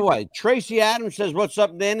 By the way, Tracy Adams says, "What's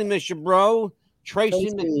up, Danny? Miss you, bro." Tracy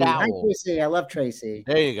McDowell. Hi, Tracy. I love Tracy.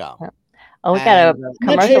 There you go. Oh, we got a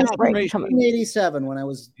commercial break. 1987 when I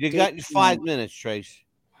was. You got your 5 minutes, Trace.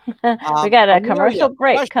 We got a commercial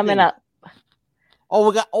break coming up. I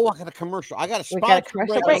got a commercial. I got a spot. We got a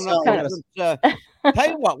commercial break. Tell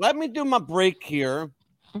you what, let me do my break here.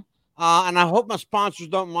 And I hope my sponsors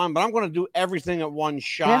don't mind, but I'm going to do everything at one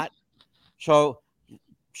shot. So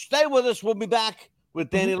stay with us. We'll be back with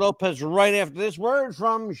Danny Lopez right after this word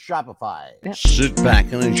from Shopify. Sit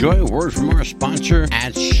back and enjoy a word from our sponsor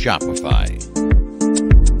at Shopify.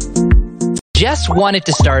 Jess wanted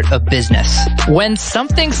to start a business when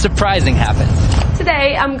something surprising happened.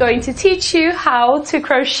 Today, I'm going to teach you how to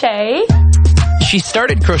crochet. She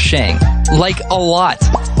started crocheting, like a lot.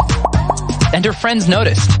 And her friends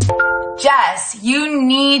noticed. Jess, you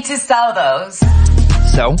need to sell those.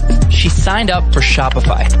 So, she signed up for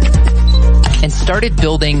Shopify and started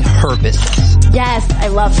building her business. Yes, I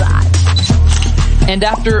love that. And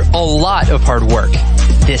after a lot of hard work,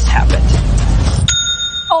 this happened.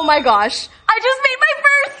 Oh my gosh, I just made my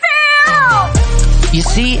first sale! You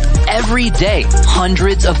see, every day,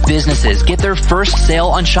 hundreds of businesses get their first sale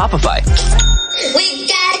on Shopify. We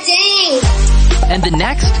got ding! And the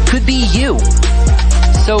next could be you.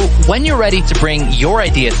 So when you're ready to bring your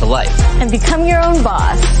idea to life and become your own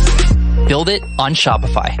boss, build it on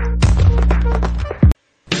Shopify.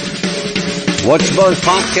 What's Buzz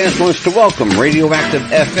Podcast wants to welcome Radioactive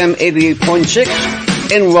FM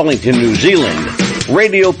 88.6 in Wellington, New Zealand,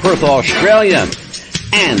 Radio Perth, Australia,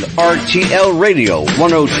 and RTL Radio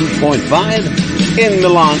 102.5 in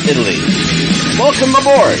Milan, Italy. Welcome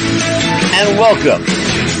aboard, and welcome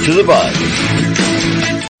to the Buzz.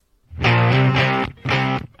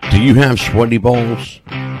 Do you have sweaty balls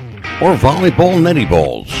or volleyball netty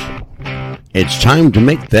balls? It's time to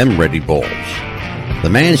make them ready balls. The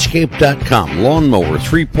Manscaped.com Lawnmower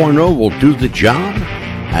 3.0 will do the job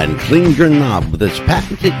and cleans your knob with its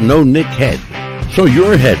patented no-nick head, so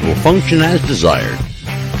your head will function as desired.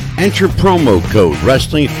 Enter promo code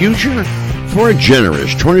Wrestling Future for a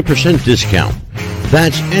generous 20% discount.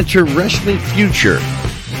 That's enter Wrestling Future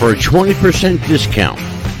for a 20% discount.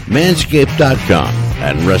 Manscaped.com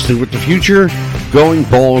and Wrestling with the Future, going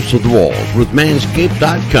balls to the walls with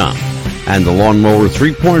Manscaped.com and the Lawnmower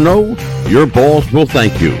 3.0. Your balls will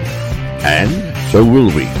thank you, and so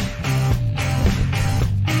will we.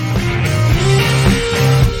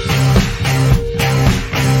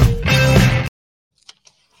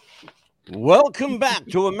 Welcome back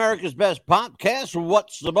to America's Best Podcast.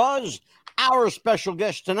 What's the Buzz? Our special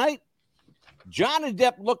guest tonight, Johnny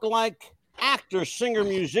Depp lookalike, actor, singer,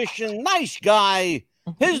 musician, nice guy.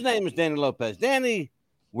 His name is Danny Lopez. Danny,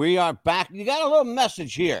 we are back. You got a little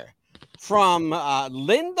message here from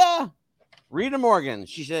Linda Rita Morgan.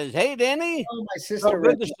 She says, "Hey, Danny. Oh, my sister. So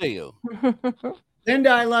good to see you." Linda,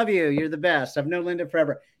 I love you. You're the best. I've known Linda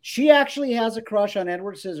forever. She actually has a crush on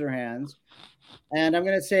Edward Scissorhands. And I'm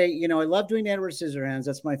going to say, you know, I love doing Edward Scissorhands.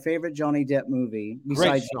 That's my favorite Johnny Depp movie,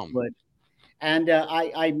 besides Deadwood. And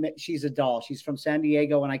she's a doll. She's from San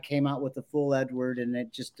Diego, and I came out with the full Edward, and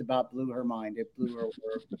it just about blew her mind. It blew her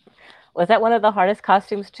world. Was that one of the hardest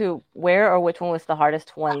costumes to wear, or which one was the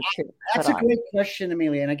hardest one to That's put a on? great question,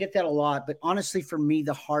 Amelia, and I get that a lot. But honestly, for me,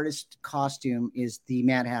 the hardest costume is the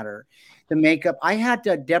Mad Hatter. The makeup. I had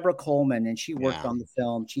Deborah Coleman, and she worked on the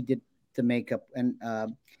film. She did the makeup, and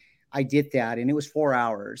I did that, and it was 4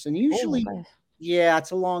 hours. And usually, yeah,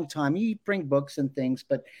 it's a long time. You bring books and things,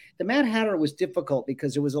 but the Mad Hatter was difficult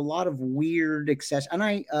because there was a lot of weird access. And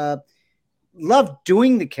I loved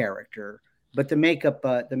doing the character, but the makeup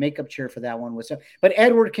chair for that one was tough. But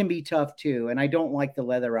Edward can be tough too, and I don't like the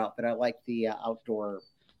leather outfit. I like the outdoor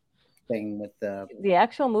thing with the. The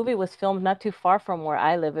actual movie was filmed not too far from where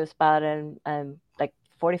I live. It's about like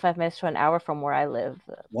 45 minutes to an hour from where I live.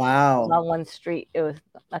 Wow. On one street. It was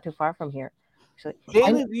not too far from here. Actually.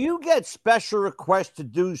 Danny, do you get special requests to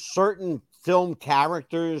do certain film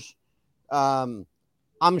characters? I'm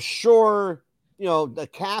sure, you know, the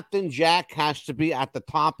Captain Jack has to be at the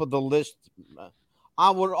top of the list.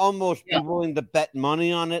 I would almost be willing to bet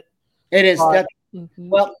money on it. It is.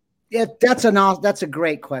 Well, yeah, that's a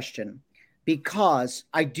great question. Because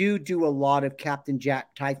I do a lot of Captain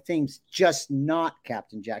Jack type things, just not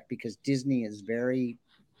Captain Jack, because Disney is very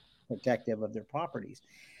protective of their properties.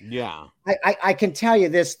 Yeah. I can tell you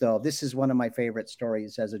this, though. This is one of my favorite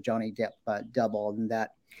stories as a Johnny Depp double, and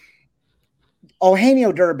that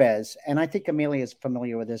Eugenio Derbez, and I think Amelia is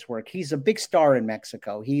familiar with his work. He's a big star in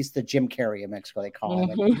Mexico. He's the Jim Carrey of Mexico, they call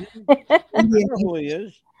him. Who he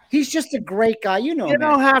is. He's just a great guy. You know, you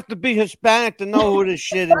don't have to be Hispanic to know who this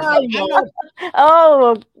shit is.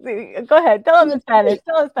 Oh, go ahead. Tell him in Spanish.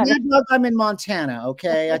 I'm in Montana,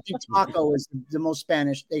 okay? I think taco is the most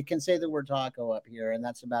Spanish. They can say the word taco up here, and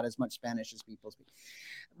that's about as much Spanish as people speak.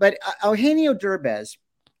 But Eugenio Derbez,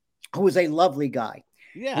 who is a lovely guy,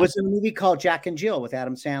 was in a movie called Jack and Jill with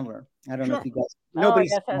Adam Sandler. I don't know if you guys.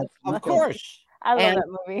 Nobody's. Of course. I love that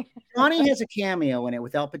movie. Johnny has a cameo in it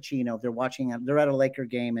with Al Pacino. They're at a Laker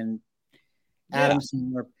game, and Adam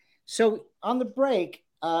Sandler. So on the break,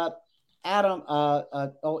 Eugenio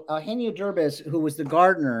Derbez, who was the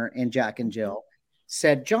gardener in Jack and Jill,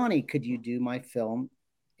 said, "Johnny, could you do my film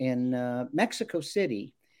in Mexico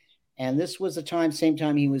City?" And this was the same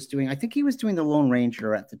time he was doing. I think he was doing The Lone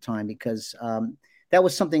Ranger at the time, because that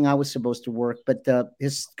was something I was supposed to work, but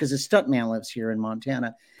his stuntman lives here in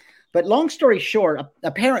Montana. But long story short,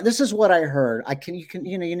 apparently, this is what I heard.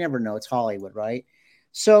 You never know. It's Hollywood, right?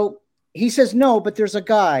 So he says, no, but there's a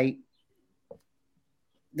guy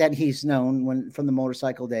that he's known from the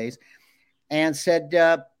motorcycle days, and said,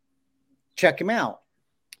 check him out.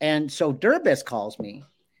 And so Derbez calls me.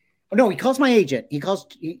 Oh, no, he calls my agent. He calls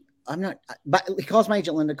my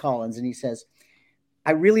agent, Linda Collins, and he says,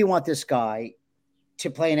 I really want this guy to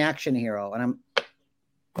play an action hero. And I'm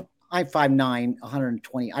 5'9",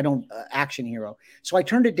 120. I don't action hero. So I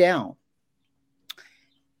turned it down.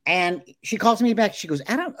 And she calls me back. She goes,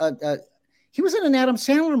 Adam, he was in an Adam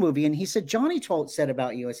Sandler movie, and he said, Johnny said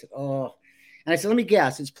about you. I said, oh. And I said, let me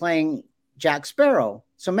guess. It's playing Jack Sparrow.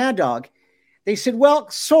 So Mad Dog. They said, well,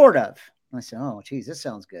 sort of. And I said, oh, geez, this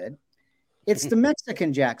sounds good. It's the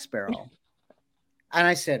Mexican Jack Sparrow. And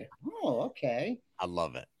I said, oh, okay. I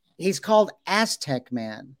love it. He's called Aztec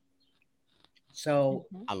Man. So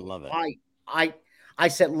I love it. I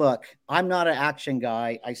said, look, I'm not an action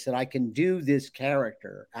guy. I said, I can do this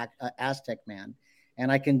character, Aztec Man, and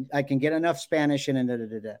I can get enough Spanish in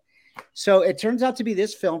and So it turns out to be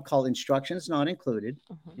this film called Instructions Not Included,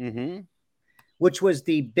 which was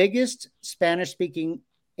the biggest Spanish-speaking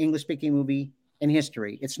English-speaking movie in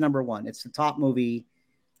history. It's number one. It's the top movie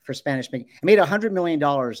for Spanish speaking. It made $100 million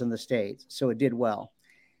in the States, so it did well.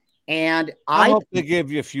 And I hope they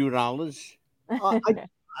give you a few dollars.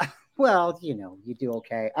 Well, you do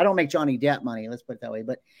okay. I don't make Johnny Depp money, let's put it that way.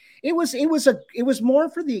 But it was more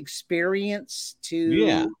for the experience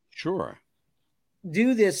to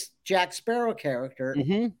do this Jack Sparrow character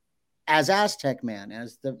as Aztec Man,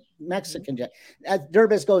 as the Mexican Jack. As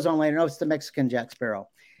Derbez goes on later, no, it's the Mexican Jack Sparrow.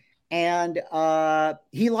 And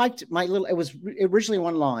he liked my little. It was originally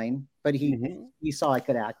one line, but he saw I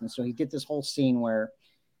could act, and so he did this whole scene where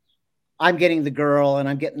I'm getting the girl and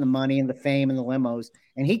I'm getting the money and the fame and the limos.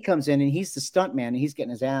 And he comes in and he's the stunt man and he's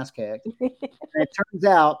getting his ass kicked. And it turns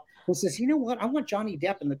out he says, you know what? I want Johnny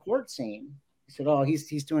Depp in the court scene. He said, oh,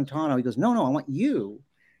 he's doing Tano. He goes, no, I want you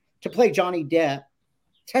to play Johnny Depp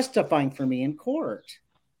testifying for me in court,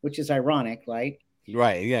 which is ironic, right?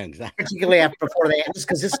 Right. Yeah, exactly. Particularly before they, just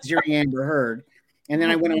because this is during Amber Heard. And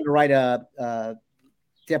then I went on to write a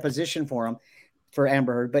deposition for him, for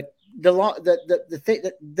Amber Heard. But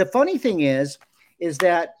the funny thing is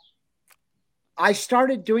that I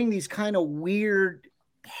started doing these kind of weird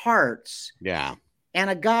parts. Yeah. And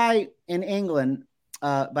a guy in England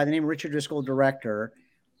by the name of Richard Driscoll, director,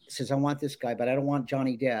 says, I want this guy, but I don't want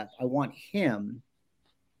Johnny Depp. I want him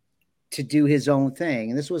to do his own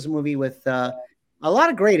thing. And this was a movie with a lot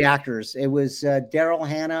of great actors. It was Daryl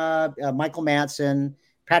Hannah, Michael Madsen,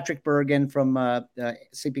 Patrick Bergen from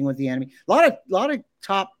Sleeping with the Enemy. A lot of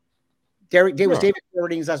top. David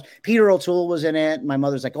Carradine's last. Peter O'Toole was in it. My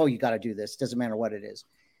mother's like, "Oh, you got to do this. Doesn't matter what it is."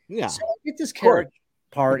 Yeah. So I get this character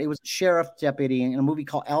part. It was a sheriff deputy in a movie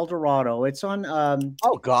called El Dorado. It's on.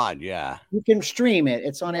 Oh God, yeah. You can stream it.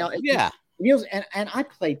 It's on. Yeah. And I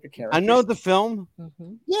played the character. I know the film.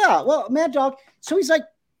 Yeah. Well, Mad Dog. So he's like,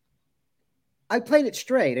 I played it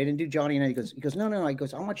straight. I didn't do Johnny. And he goes, no. He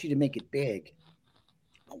goes, I want you to make it big.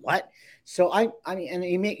 What? So I mean, and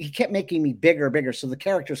he kept making me bigger. So the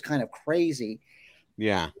character's kind of crazy.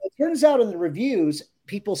 Yeah. It turns out in the reviews,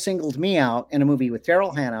 people singled me out in a movie with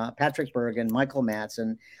Daryl Hannah, Patrick Bergen, Michael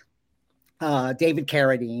Madsen, David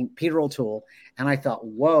Carradine, Peter O'Toole. And I thought,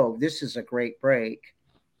 whoa, this is a great break.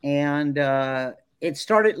 And it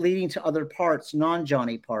started leading to other parts,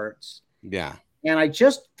 non-Johnny parts. Yeah. And I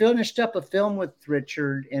just finished up a film with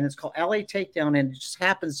Richard, and it's called LA Takedown, and it just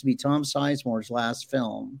happens to be Tom Sizemore's last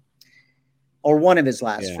film, or one of his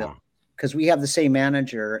last films, because we have the same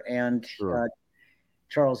manager and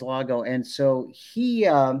Charles Lago. And so he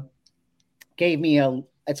gave me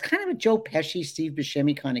it's kind of a Joe Pesci, Steve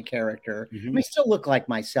Buscemi kind of character. I mean, I still look like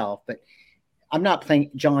myself, but I'm not playing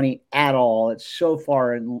Johnny at all. It's so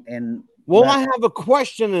far in well, I have a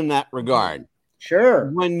question in that regard. Sure.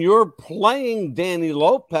 When you're playing Danny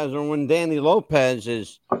Lopez, or when Danny Lopez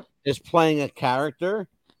is playing a character,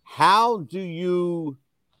 how do you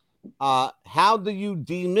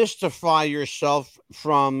demystify yourself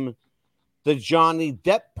from the Johnny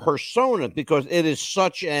Depp persona, because it is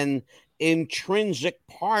such an intrinsic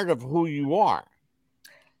part of who you are?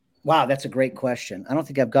 Wow, that's a great question. I don't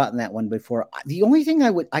think I've gotten that one before. The only thing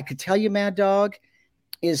I could tell you, Mad Dog,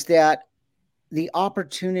 is that the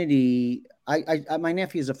opportunity. My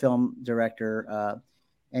nephew is a film director,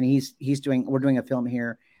 and we're doing a film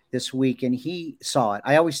here this week, and he saw it.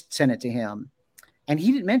 I always send it to him, and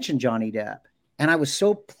he didn't mention Johnny Depp, and I was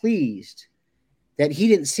so pleased that he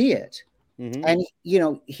didn't see it. And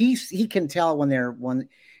he can tell when they're one,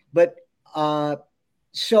 but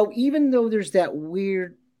so even though there's that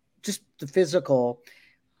weird, just the physical,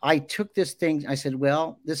 I took this thing. I said,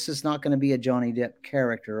 well, this is not going to be a Johnny Depp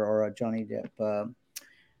character or a Johnny Depp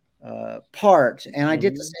part. And I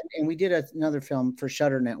did this, and we did another film for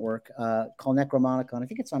Shudder Network called Necromonicon. I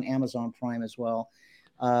think it's on Amazon Prime as well.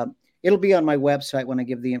 It'll be on my website when I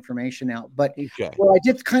give the information out. But well, I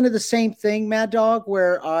did kind of the same thing, Mad Dog,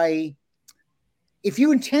 where if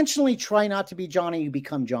you intentionally try not to be Johnny, you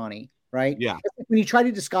become Johnny, right? Yeah. When you try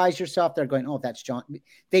to disguise yourself, they're going, oh, that's John.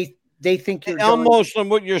 They think you're almost. And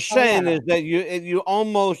what you're saying is that you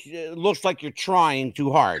almost, it looks like you're trying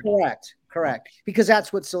too hard. Correct. Because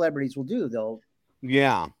that's what celebrities will do, though.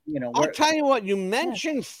 Yeah. I'll tell you what, you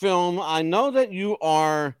mentioned film. I know that you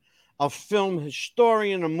are a film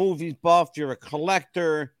historian, a movie buff. You're a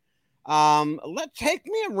collector. Take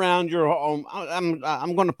me around your home.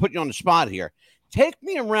 I'm going to put you on the spot here. Take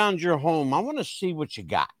me around your home. I want to see what you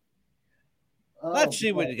got. Let's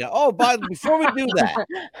see what you got. Oh, before we do that,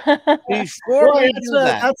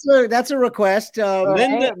 that's a request.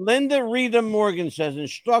 Linda Rita Morgan says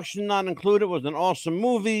instruction not included was an awesome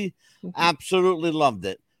movie. Absolutely loved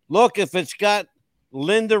it. Look, if it's got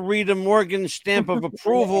Linda Rita Morgan's stamp of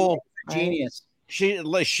approval, genius.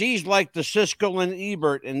 She's like the Siskel and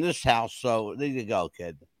Ebert in this house. So there you go,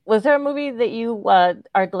 kid. Was there a movie that you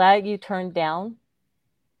are glad you turned down?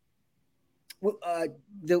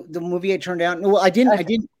 The movie I turned down. No, I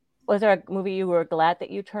didn't. Was there a movie you were glad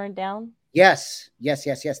that you turned down? Yes.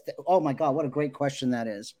 Oh my God, what a great question that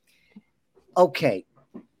is. Okay.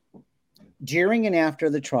 During and after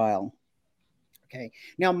the trial. Okay.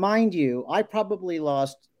 Now, mind you, I probably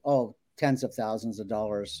lost tens of thousands of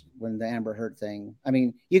dollars when the Amber Heard thing. I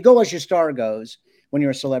mean, you go as your star goes when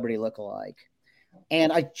you're a celebrity lookalike.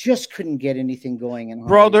 And I just couldn't get anything going in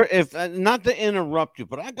Hollywood. Brother, if not to interrupt you,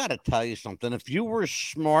 but I got to tell you something. If you were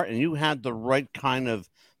smart and you had the right kind of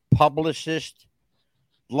publicist,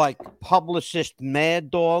 like publicist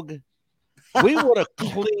Mad Dog, we would have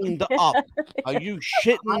cleaned up. Are you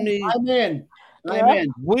shitting me? I'm in.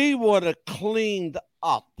 We would have cleaned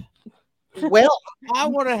up. Well, I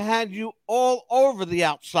would have had you all over the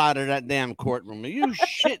outside of that damn courtroom. Are you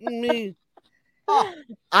shitting me?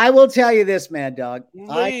 I will tell you this, Mad Dog.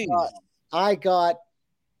 Please. I got,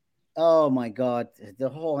 oh my God, the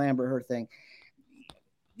whole Amber Heard thing.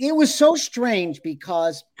 It was so strange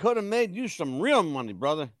because could have made you some real money,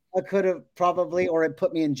 brother. I could have probably, or it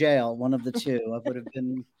put me in jail. One of the two. I would have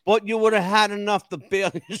been. But you would have had enough to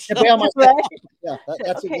bail yourself. To bail myself. Right? Yeah,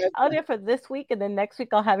 that's okay. I'll do it for this week, and then next week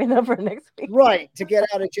I'll have enough for next week. Right, to get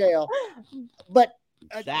out of jail. But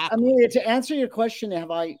exactly. I mean, to answer your question,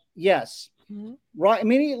 yes. Mm-hmm. Right,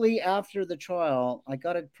 immediately after the trial, I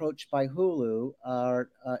got approached by Hulu. I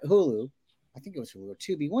think it was Hulu or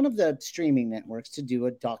Tubi, one of the streaming networks, to do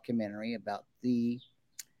a documentary about the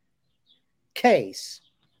case.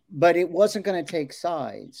 But it wasn't going to take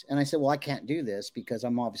sides. And I said, well, I can't do this because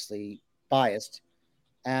I'm obviously biased.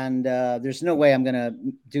 And there's no way I'm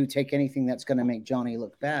going to take anything that's going to make Johnny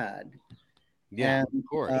look bad. Yeah, and, of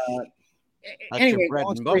course. Anyway,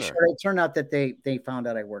 long story short, it turned out that they found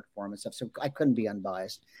out I worked for him and stuff. So I couldn't be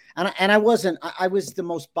unbiased. And I wasn't. I was the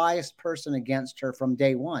most biased person against her from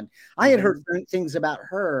day one. I had heard things about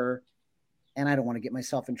her. And I don't want to get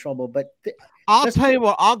myself in trouble, but I'll tell you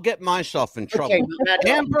what, I'll get myself in trouble.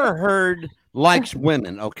 Okay, Amber Heard likes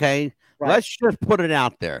women, okay? Right. Let's just put it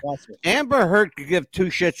out there. Amber Heard could give two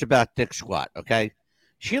shits about Dick Squat, okay?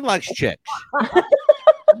 She likes chicks. I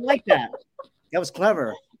like that. That was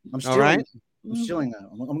clever. I'm stealing. All right? I'm stealing that.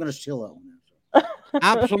 I'm going to steal that one.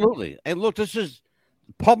 Absolutely. And look, this is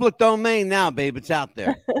public domain now, babe. It's out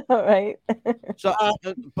there. All right. So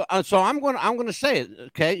I'm going to say it.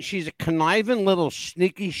 Okay, she's a conniving little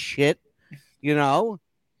sneaky shit, you know.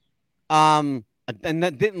 And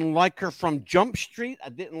that didn't like her from Jump Street. I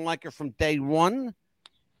didn't like her from day one.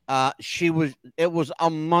 It was a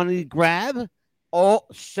money grab. All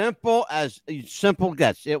simple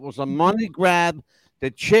gets. It was a money grab.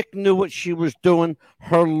 The chick knew what she was doing.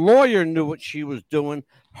 Her lawyer knew what she was doing.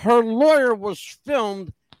 Her lawyer was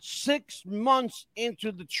filmed 6 months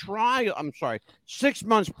into the trial. 6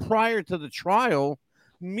 months prior to the trial,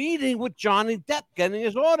 meeting with Johnny Depp, getting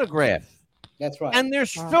his autograph. That's right. And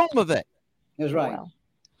there's film of it. That's right.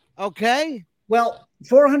 Okay. Well,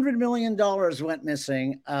 $400 million went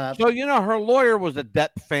missing. So, you know, her lawyer was a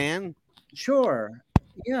Depp fan. Sure.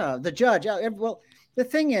 Yeah. The judge. Well, the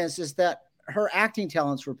thing is that her acting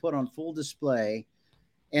talents were put on full display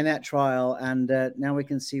in that trial, and now we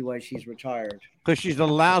can see why she's retired. Because she's a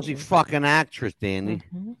lousy fucking actress, Danny.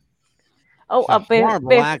 Mm-hmm. Oh, a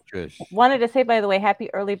horrible actress. Wanted to say, by the way, happy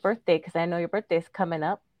early birthday, because I know your birthday's coming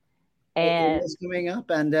up. And it's coming up,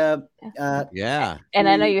 and yeah. And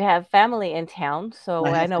I know you have family in town, so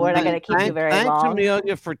I know we're not going to keep you very long. Thanks,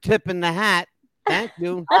 Amelia, for tipping the hat. Thank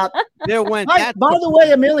you. There went that. By the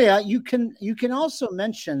way, Amelia, you can also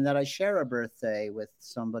mention that I share a birthday with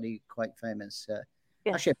somebody quite famous.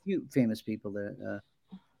 Yes. Actually, a few famous people there,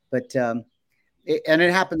 but and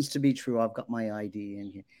it happens to be true. I've got my ID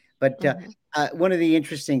in here. But one of the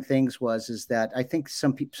interesting things is that I think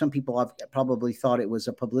some people have probably thought it was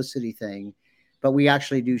a publicity thing, but we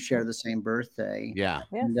actually do share the same birthday. Yeah,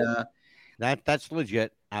 and that's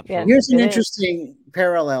legit. Absolutely. Here's an interesting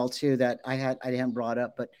parallel too that I hadn't brought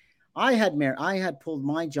up, but I had pulled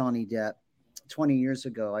my Johnny Depp 20 years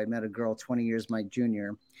ago. I met a girl 20 years my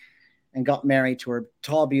junior, and got married to her,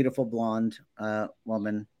 tall, beautiful, blonde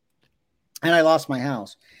woman. And I lost my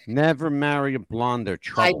house. Never marry a blonde. They're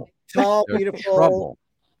trouble. Tall, beautiful, trouble.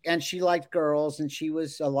 And she liked girls, and she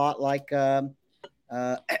was a lot like who,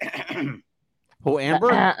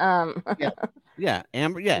 Amber? Yeah,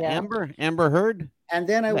 Amber. Yeah, Amber Heard. And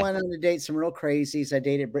then I went on to date some real crazies. I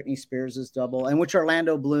dated Britney Spears' double, in which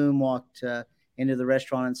Orlando Bloom walked into the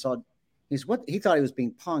restaurant and saw What he thought he was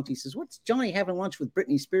being punked. He says, "What's Johnny having lunch with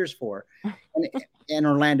Britney Spears for?" And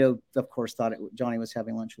Orlando, of course, thought Johnny was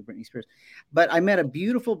having lunch with Britney Spears. But I met a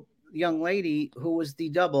beautiful young lady who was the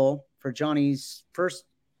double for Johnny's first,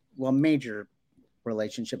 major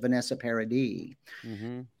relationship, Vanessa Paradis.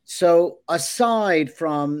 Mm-hmm. So aside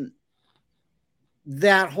from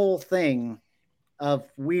that whole thing of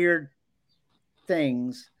weird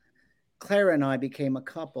things, Clara and I became a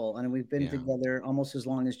couple, and we've been together almost as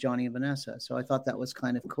long as Johnny and Vanessa. So I thought that was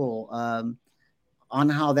kind of cool on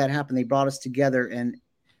how that happened. They brought us together, and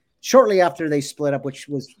shortly after they split up, which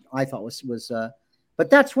I thought was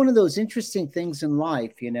but that's one of those interesting things in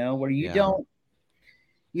life, where you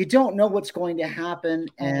don't know what's going to happen,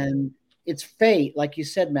 and it's fate, like you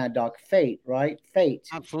said, Mad Dog. Fate, right? Fate,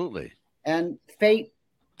 absolutely. And fate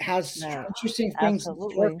has interesting things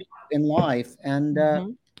in life, and.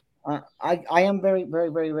 I am very, very,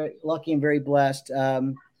 very, very lucky and very blessed.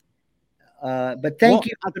 But thank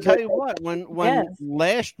you. I'll tell you what, when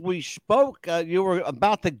last we spoke, you were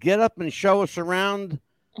about to get up and show us around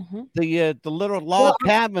the little log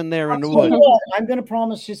cabin there in the woods. I'm going to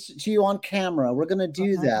promise this to you on camera. We're going to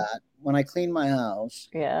do that when I clean my house.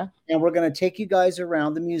 Yeah. And we're going to take you guys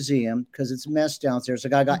around the museum because it's a mess downstairs. I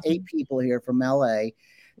got 8 people here from LA.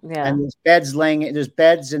 Yeah. And there's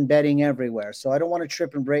beds and bedding everywhere. So I don't want to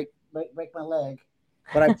trip and break my leg.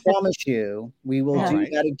 But I promise you, we will do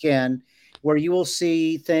that again, where you will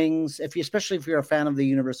see things, especially if you're a fan of the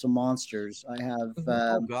Universal Monsters. I have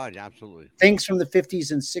oh God, absolutely. Things from the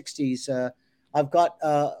 50s and 60s. I've got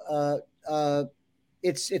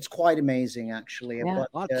it's quite amazing, actually. Yeah.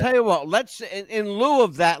 I'll tell you what, let's in lieu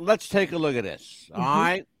of that, let's take a look at this. All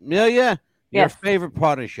right, Amelia, your favorite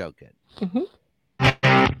part of the show, kid.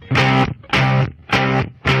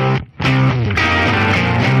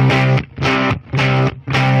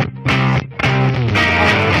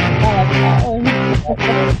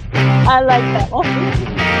 I like that one.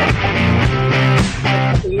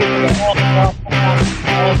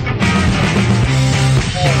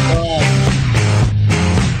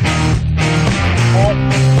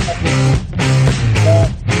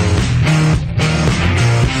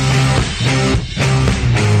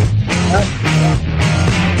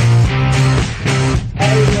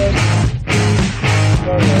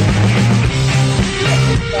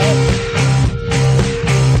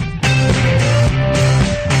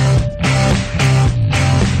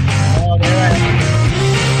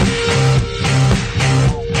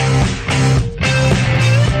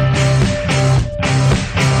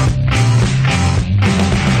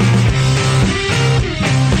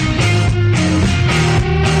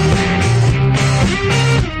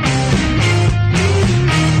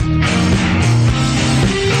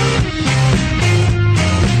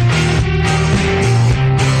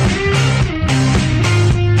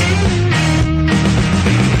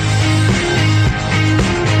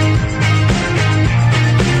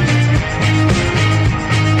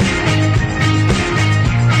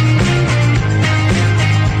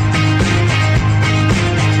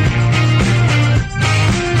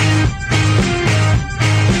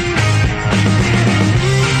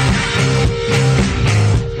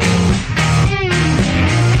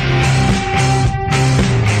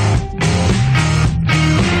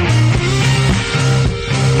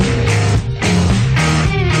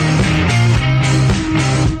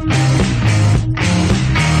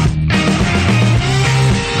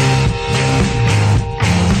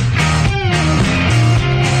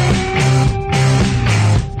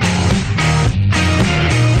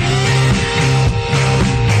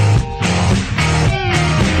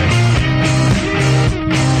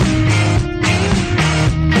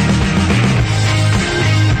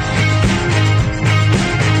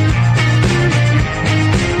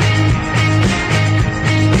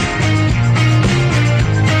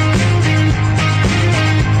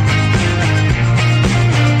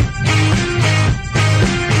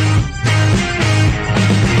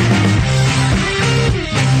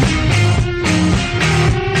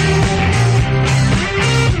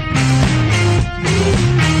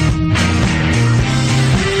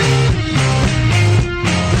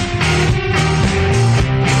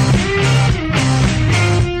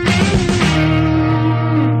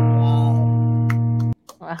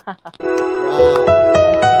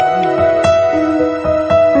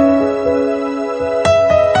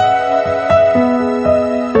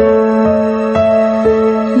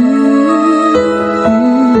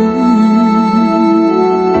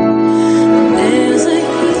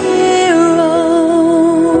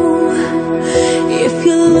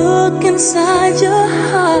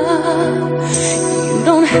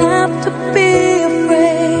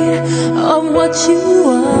 what you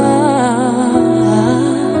are.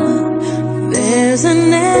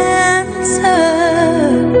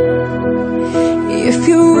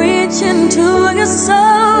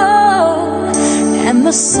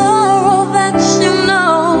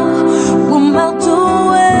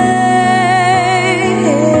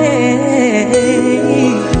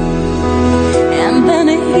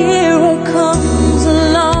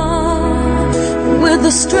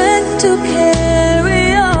 the strength to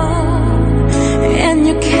carry on, and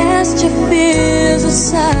you cast your fears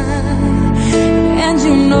aside, and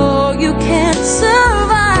you know you can't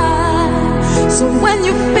survive. So when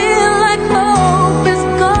you feel like hope is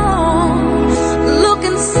gone, look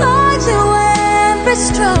inside you and be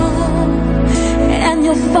strong, and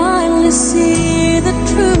you'll finally see the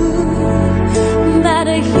truth, that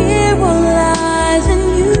a hero lies in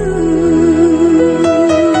you.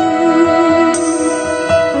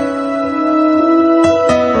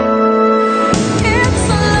 It's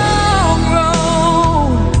a long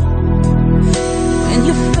road when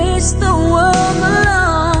you face the world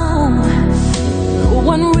alone. No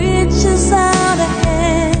one reaches out a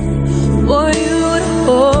hand for you to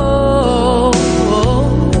hold.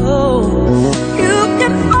 You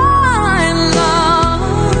can find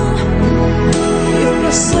love if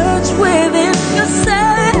you search within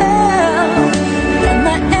yourself, and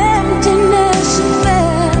the emptiness you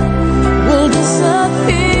felt will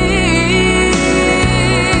disappear.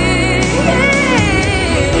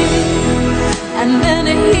 And then a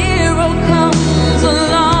hero comes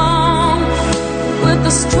along with the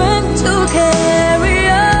strength to carry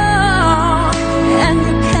on, and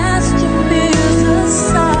you cast your fears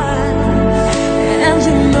aside, and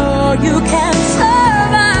you know you can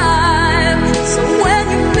survive. So when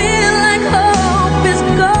you feel like hope is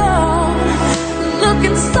gone, look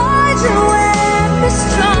inside you and be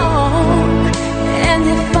strong, and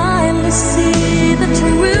you finally see the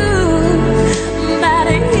truth, that a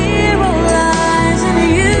hero lies in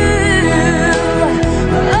you.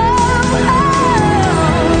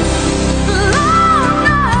 Lord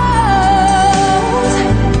knows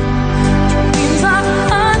dreams are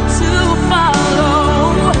hard to follow,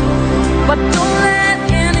 but don't let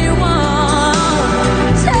anyone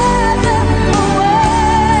tear them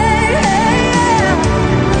away.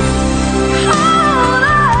 Hold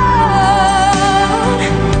on,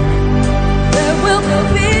 there will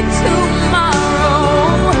be tomorrow.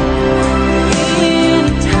 In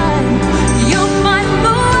time, you'll find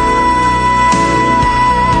the way.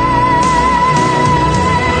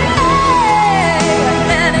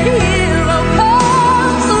 And a hero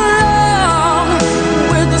comes along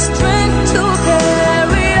with the strength to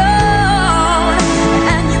carry on,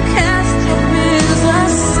 and you cast your fears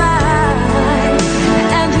aside,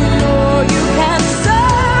 and you know you can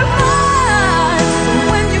survive. So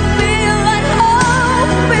when you feel like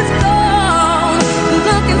hope is gone,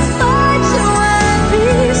 look inside you and be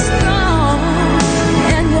strong,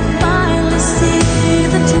 and you'll finally see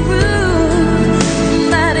the truth,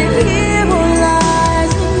 that a hero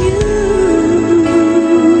lies in you.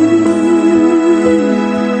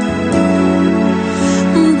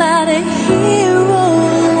 That a hero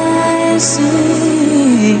lies in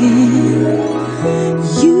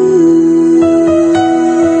you.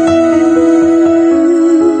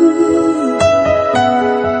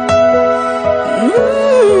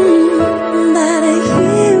 That a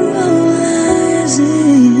hero lies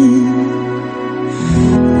in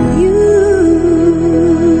you.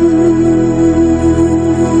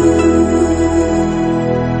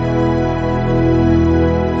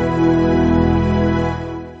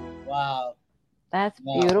 Wow. That's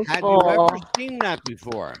Wow. Have you beautiful. ever seen that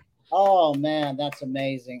before? Oh man, that's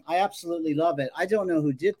amazing. I absolutely love it. I don't know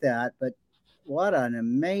who did that, but what an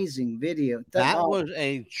amazing video. That oh, was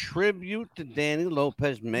a tribute to Danny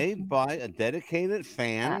Lopez made by a dedicated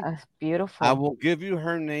fan. That's beautiful. I will give you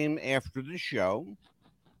her name after the show.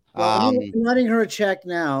 well, I'm writing her a check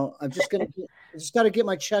now. I just got to get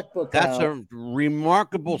my checkbook That's out. a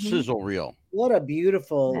remarkable Mhm. sizzle reel. What a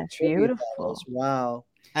beautiful That's tribute that beautiful. is. Wow.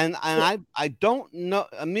 And I don't know,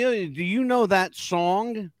 Amelia, do you know that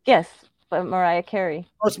song? Yes, but Mariah Carey.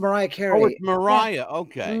 Oh, it's Mariah Oh, Carey. it's Mariah.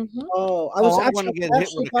 Okay. Mhm. Oh, I was I'm gonna actually, get hit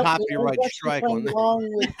with a I was copyright actually strike playing on that.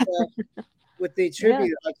 along with the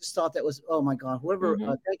tribute. I just thought that was, oh my God, whoever,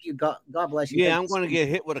 Mhm. thank you. God bless you. Yeah, Thank I'm you. going to get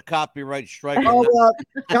hit with a copyright strike on Oh,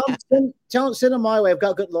 that. send them my way. I've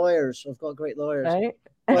got good lawyers. I've got great lawyers. Right?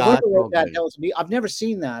 Well, That's whoever wrote all that good. knows me. I've never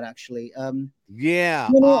seen that actually. Yeah.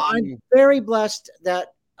 You know, I'm very blessed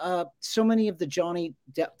that so many of the Johnny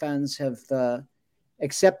Depp fans have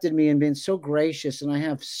accepted me and been so gracious, and I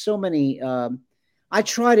have so many. I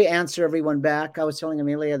try to answer everyone back. I was telling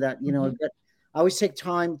Amelia that that I always take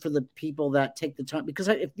time for the people that take the time, because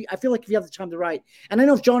I feel like if you have the time to write, and I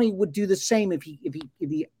know if Johnny would do the same if he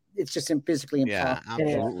it's just physically impossible.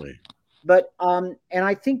 Yeah, absolutely. But and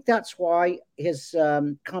I think that's why his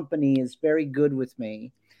company is very good with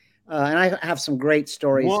me. And I have some great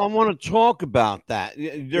stories. Well, I want to talk about that.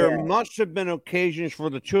 There Yeah. must have been occasions for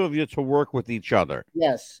the two of you to work with each other.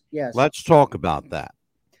 Yes, yes. Let's talk about that.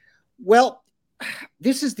 Well,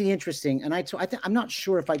 this is the interesting, and I'm not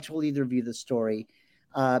sure if I told either of you the story.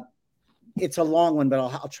 It's a long one, but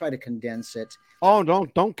I'll try to condense it. Oh,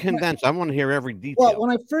 don't condense. I want to hear every detail. Well, when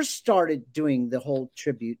I first started doing the whole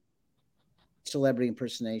tribute celebrity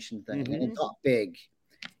impersonation thing, and it got big,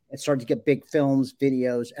 it started to get big films,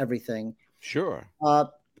 videos, everything. Sure.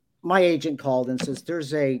 My agent called and says,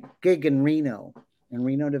 there's a gig in Reno,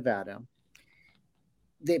 Nevada.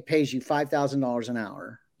 That pays you $5,000 an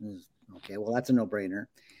hour. Okay, well, that's a no-brainer.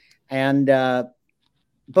 And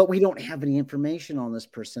but we don't have any information on this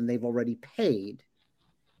person. They've already paid.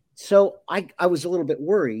 So I was a little bit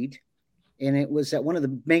worried, and it was at one of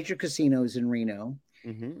the major casinos in Reno.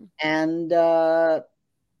 And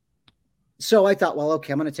so I thought, well,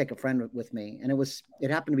 okay, I'm going to take a friend with me. And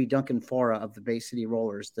it happened to be Duncan Fora of the Bay City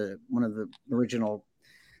Rollers, one of the original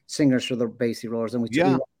singers for the Bay City Rollers. And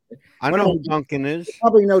I know who Duncan is. You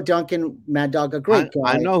probably know Duncan, Mad Dog, a great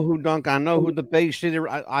guy. I know who Duncan. I know who the Bay City.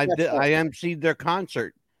 I emceed their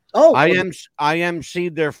concert. Oh, I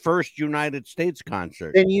emceed their first United States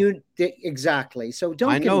concert. Then you did exactly. So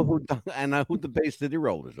Duncan, I know who the Bay City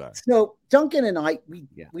Rollers are. So Duncan and I, we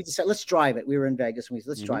decided let's drive it. We were in Vegas and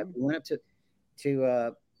let's drive it. We went up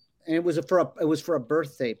to and it was for a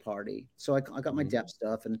birthday party. So I got my Depp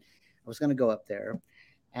stuff and I was going to go up there,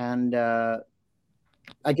 and I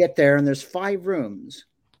get there and there's 5 rooms.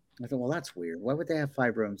 I thought, well, that's weird. Why would they have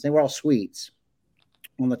 5 rooms? They were all suites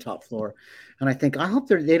on the top floor. And I think, I hope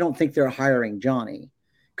they don't think they're hiring Johnny,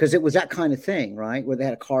 because it was that kind of thing, right? Where they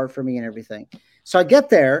had a card for me and everything. So I get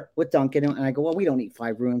there with Duncan and I go, well, we don't need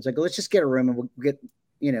 5 rooms. I go, let's just get a room and we'll get,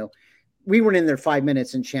 we weren't in there 5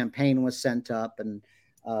 minutes and champagne was sent up and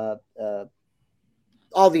all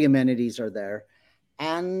the amenities are there.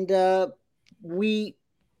 And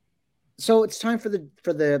so it's time for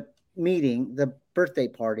the meeting, the birthday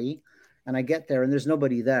party. And I get there and there's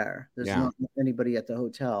nobody there. There's not anybody at the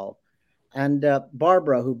hotel. And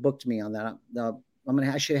Barbara, who booked me on that,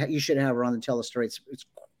 you should have her on and tell the story. It's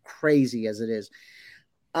crazy as it is.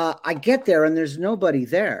 I get there and there's nobody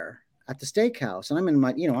there at the steakhouse. And I'm in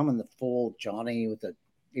I'm in the full Johnny with the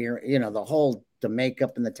ear, the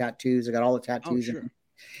makeup and the tattoos. I got all the tattoos. Oh, sure.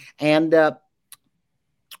 And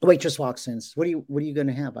waitress walks in. Says, what are you going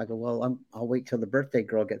to have? I go, well, I'll wait till the birthday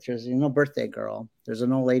girl gets here. There's no birthday girl. There's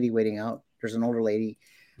an old lady waiting out. There's an older lady,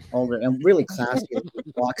 older and really classy,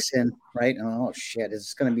 walks in, right? And, oh shit, is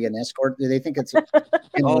this going to be an escort? Do they think it's oh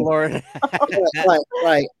Lord.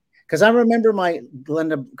 right. Because I remember my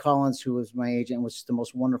Glenda Collins, who was my agent, was the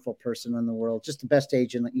most wonderful person in the world, just the best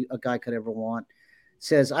agent that a guy could ever want.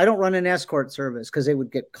 Says, I don't run an escort service, because they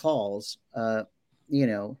would get calls,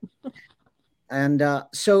 And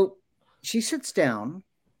so she sits down,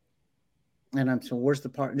 and I'm so, where's the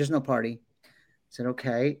party? There's no party. I said,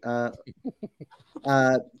 okay.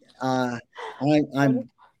 I'm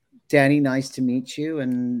Danny. Nice to meet you.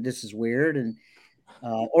 And this is weird. And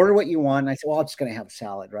order what you want. And I said, well, I'm just going to have a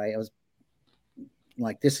salad, right? I was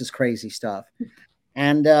like, this is crazy stuff.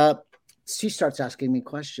 And she starts asking me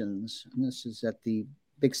questions. And this is at the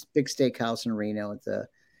big steakhouse in Reno at the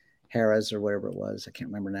Harrah's or whatever it was. I can't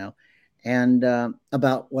remember now. And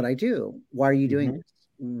about what I do. Why are you doing this?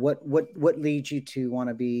 What leads you to want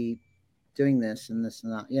to be doing this and this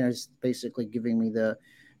and that? It's basically giving me the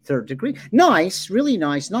third degree. Nice, really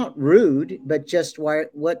nice, not rude, but just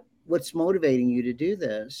what's motivating you to do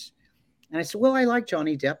this? And I said, well, I like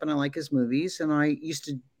Johnny Depp and I like his movies, and I used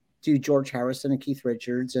to do George Harrison and Keith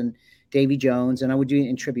Richards and Davy Jones, and I would do it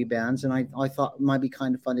in tribute bands, and I thought it might be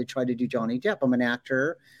kind of fun to try to do Johnny Depp. I'm an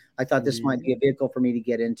actor. I thought this might be a vehicle for me to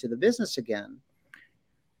get into the business again.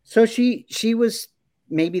 So she was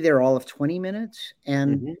maybe there all of 20 minutes,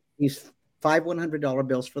 and these 5 $100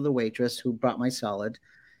 bills for the waitress who brought my salad.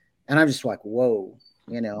 And I'm just like, whoa,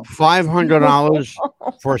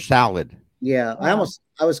 $500 for salad. Yeah. Wow.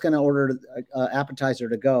 I was going to order an appetizer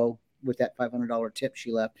to go with that $500 tip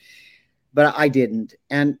she left, but I didn't.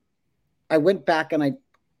 And I went back and I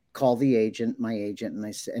called my agent, and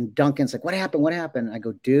I said, and Duncan's like, what happened? I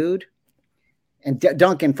go, dude. And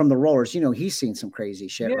Duncan from the Rollers, he's seen some crazy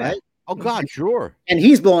shit, right? Oh God, sure. And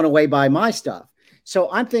he's blown away by my stuff.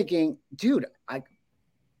 So I'm thinking, dude, I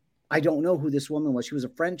don't know who this woman was. She was a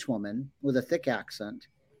French woman with a thick accent,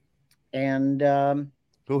 and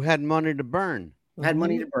who had money to burn. Had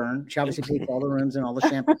money to burn. She obviously paid for all the rooms and all the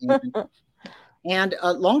champagne. And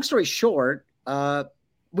long story short,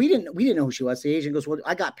 we didn't know who she was. The agent goes, well,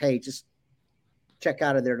 I got paid. Just check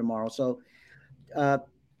out of there tomorrow. So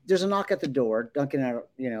there's a knock at the door. Duncan,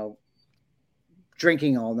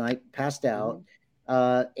 drinking all night, passed out.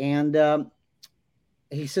 And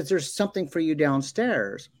he says, there's something for you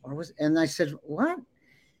downstairs. And I said, what?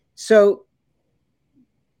 So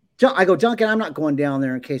I go, Duncan, I'm not going down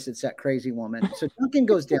there in case it's that crazy woman. So Duncan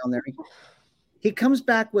goes down there. He comes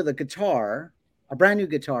back with a guitar, a brand new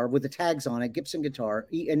guitar with the tags on it, Gibson guitar,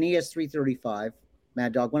 an ES335,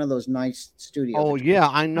 Mad Dog, one of those nice studio. Oh, guitars. yeah,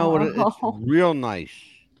 I know it. It's real nice.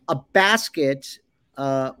 A basket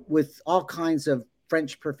with all kinds of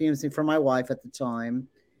French perfumes for my wife at the time,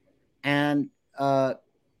 and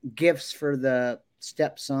gifts for the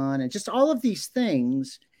stepson, and just all of these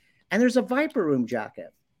things. And there's a Viper Room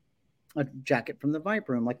jacket. A jacket from the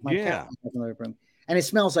Viper Room, like my cat from the Viper Room, and it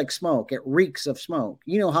smells like smoke. It reeks of smoke.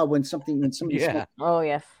 You know how when somebody smokes. Oh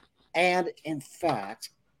yes. And in fact,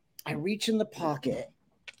 I reach in the pocket,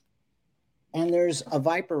 and there's a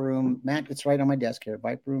Viper Room match. It's right on my desk here.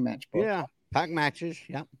 Viper Room matchbook. Yeah, pack matches.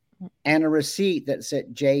 Yeah, and a receipt that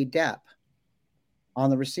said J. Depp on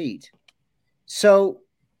the receipt. So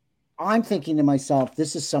I'm thinking to myself,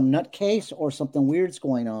 this is some nutcase or something weird's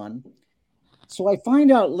going on. So I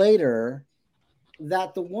find out later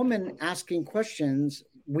that the woman asking questions,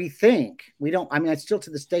 we don't, I mean, I still to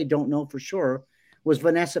this day don't know for sure, was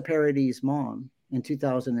Vanessa Paradis' mom in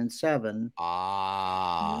 2007.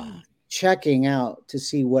 Checking out to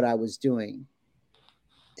see what I was doing.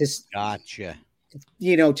 Gotcha.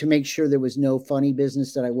 You know, to make sure there was no funny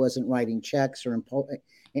business, that I wasn't writing checks or,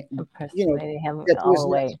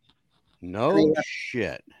 No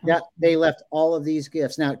shit. That they left all of these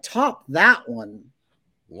gifts. Now, top that one.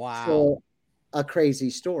 Wow. For a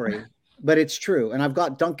crazy story, but it's true. And I've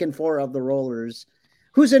got Duncan Four of the Rollers,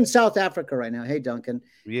 who's in South Africa right now. Hey, Duncan.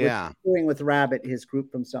 Yeah. Touring with Rabbit, his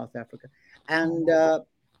group from South Africa. And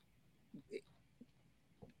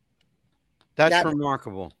that's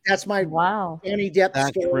remarkable. That's my Johnny Depp That's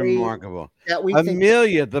story. Remarkable. That we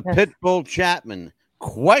Amelia, the Pitbull Chapman.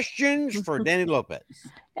 Questions for Danny Lopez.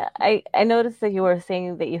 I noticed that you were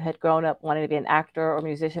saying that you had grown up wanting to be an actor or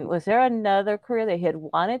musician. Was there another career that you had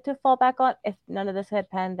wanted to fall back on if none of this had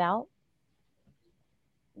panned out?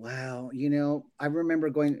 Wow. You know, I remember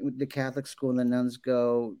going to Catholic school and the nuns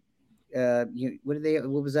go, what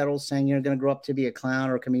was that old saying? You're going to grow up to be a clown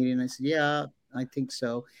or a comedian. I said, yeah, I think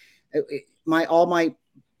so. All my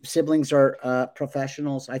siblings are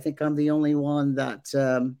professionals. I think I'm the only one that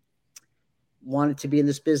wanted to be in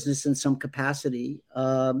this business in some capacity.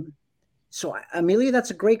 So Amelia,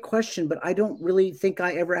 that's a great question, but I don't really think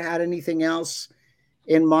I ever had anything else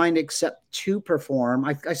in mind except to perform.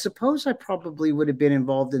 I suppose I probably would have been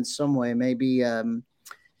involved in some way, maybe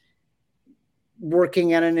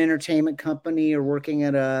working at an entertainment company or working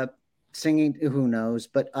at a singing, who knows,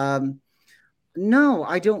 but no,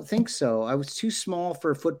 I don't think so. I was too small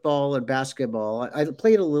for football or basketball. I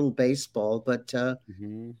played a little baseball, but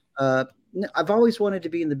I've always wanted to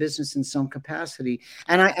be in the business in some capacity.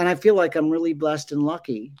 And I feel like I'm really blessed and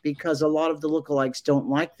lucky because a lot of the lookalikes don't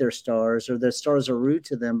like their stars or their stars are rude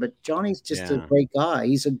to them. But Johnny's just a great guy.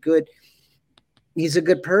 He's a good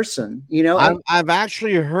person. You know, I've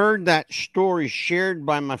actually heard that story shared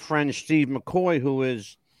by my friend Steve McCoy, who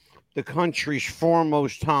is the country's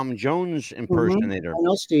foremost Tom Jones impersonator. I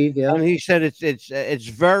know Steve, yeah. And he said it's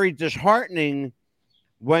very disheartening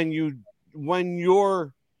when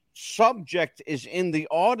your subject is in the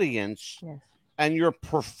audience and you're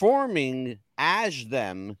performing as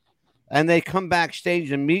them and they come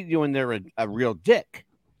backstage and meet you and they're a real dick.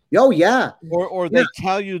 Oh yeah. Or they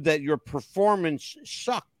tell you that your performance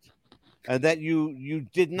sucked and that you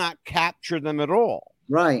did not capture them at all.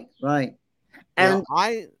 Right. And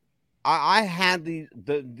I had the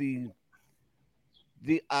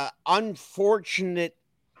unfortunate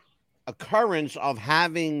occurrence of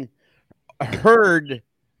having heard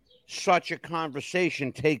such a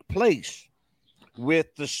conversation take place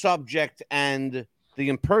with the subject and the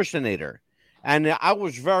impersonator, and I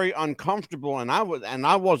was very uncomfortable, and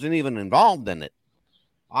I wasn't even involved in it.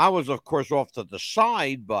 I was, of course, off to the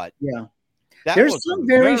side, but that there's was some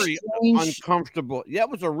very strange, uncomfortable. Yeah, it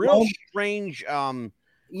was a real strange. What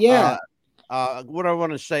I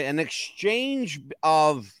want to say, an exchange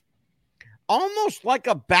of almost like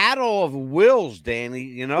a battle of wills, Danny.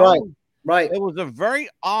 You know, right. It was a very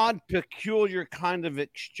odd, peculiar kind of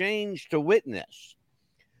exchange to witness,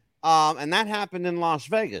 and that happened in Las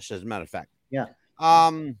Vegas, as a matter of fact. Yeah.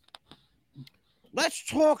 Let's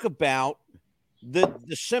talk about the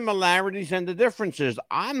similarities and the differences.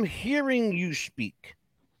 I'm hearing you speak,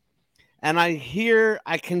 and I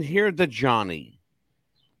can hear the Johnny.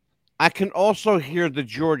 I can also hear the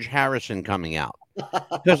George Harrison coming out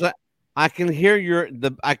because I can hear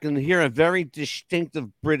I can hear a very distinctive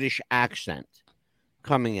British accent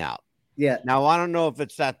coming out. Yeah. Now I don't know if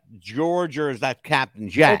it's that George or is that Captain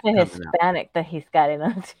Jack. It's a Hispanic that he's got in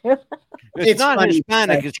on too. It's not funny,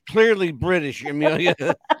 Hispanic. It's clearly British, Amelia.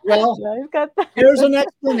 Well, Yeah, he's got that. there's an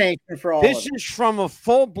explanation for all This of it. is from a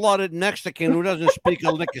full-blooded Mexican who doesn't speak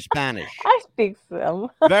a lick of Spanish. I speak some.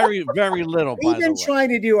 Very, very little, by We've the been way. trying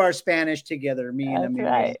to do our Spanish together, me and That's Amelia.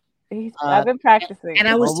 right. I've been practicing. And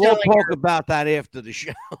I was Well, we'll telling talk her, about that after the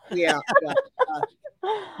show. yeah,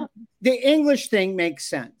 the English thing makes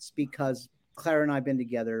sense because Claire and I've been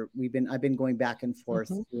together. I've been going back and forth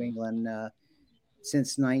to England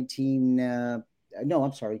since 2000. And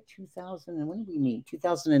when did we meet?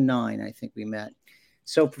 2009, I think we met.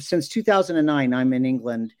 So since 2009, I'm in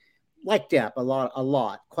England, like Depp, a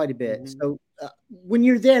lot, quite a bit. So when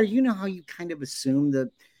you're there, you know how you kind of assume that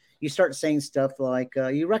you start saying stuff like,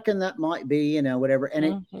 you reckon that might be, whatever.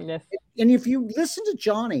 And and if you listen to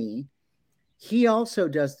Johnny, he also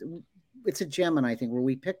does. It's a Gemini thing where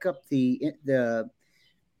we pick up the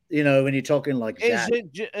when you're talking like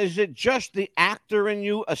is it just the actor in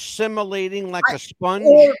you assimilating like a sponge?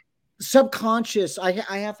 Or subconscious. I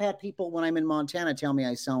have had people when I'm in Montana tell me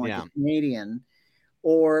I sound like a Canadian,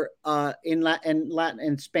 or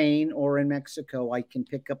in Spain or in Mexico, I can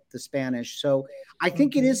pick up the Spanish. So I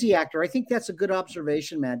think it is the actor. I think that's a good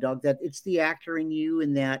observation, Mad Dog, that it's the actor in you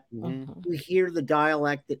and that you hear the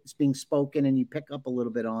dialect that's being spoken and you pick up a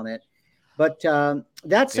little bit on it. But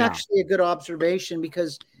that's actually a good observation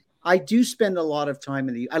because I do spend a lot of time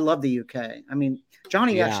I love the UK. I mean,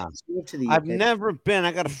 Johnny actually moved to the UK. I've never been.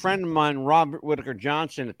 I got a friend of mine, Robert Whitaker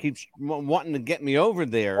Johnson, that keeps wanting to get me over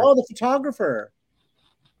there. Oh, the photographer.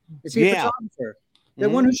 Is he a photographer? The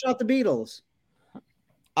one who shot the Beatles?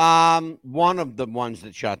 One of the ones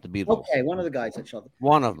that shot the Beatles. Okay, one of the guys that shot them.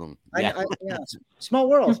 One of them. Yeah. Small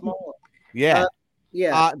world, small world. Yeah.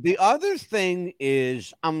 Yeah. The other thing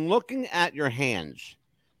is I'm looking at your hands.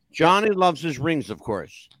 Johnny loves his rings, of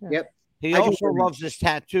course. Yep. He also loves his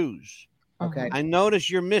tattoos. Okay. I notice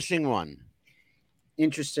you're missing one.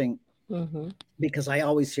 Interesting. Because I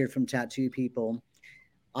always hear from tattoo people.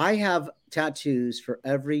 I have tattoos for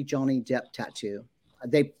every Johnny Depp tattoo.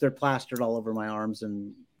 They're plastered all over my arms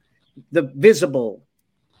and the visible.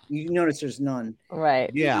 You notice there's none.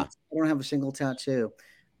 Right. Yeah. I don't have a single tattoo.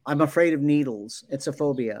 I'm afraid of needles. It's a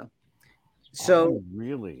phobia. So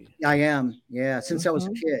really, I am. Yeah, since I was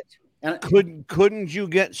a kid. And couldn't you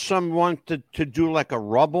get someone to do like a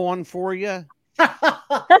rub on for you?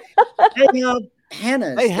 Hennas.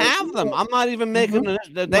 They have them. I'm not even making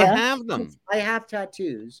they have them. I have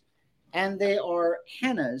tattoos, and they are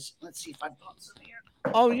hennas. Let's see if I've got some here.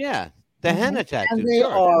 Oh yeah, the henna tattoos. And they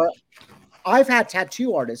are. I've had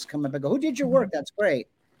tattoo artists come up and go, "Who did your work? That's great."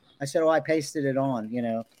 I said, "Oh, I pasted it on."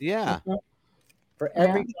 Yeah. For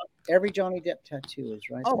every Johnny Depp tattoo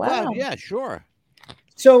is right. Oh wow. Yeah, sure.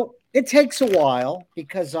 So it takes a while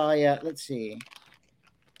because let's see.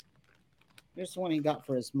 Here's the one he got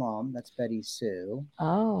for his mom. That's Betty Sue.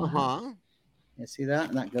 Oh. You see that?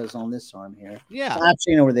 And that goes on this arm here. Yeah.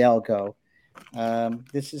 Actually, where the L go.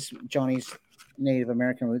 This is Johnny's Native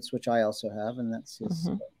American roots, which I also have, and that's his.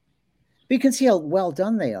 But you can see how well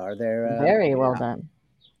done they are. They're very well done.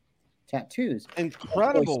 Tattoos.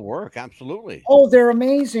 Incredible work, absolutely. Oh, they're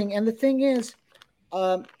amazing. And the thing is,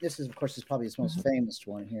 this is, of course, is probably his most famous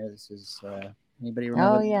one here. This is anybody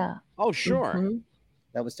remember? Oh yeah. Oh sure.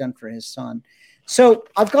 That was done for his son. So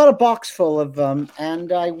I've got a box full of them,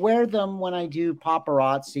 and I wear them when I do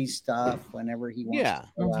paparazzi stuff. Whenever he wants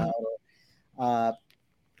to go out.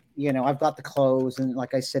 I've got the clothes, and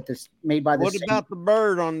like I said, this made by the. What about the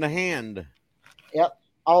bird on the hand? Yep.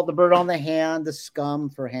 All the bird on the hand, the scum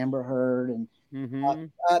for Amber Heard, and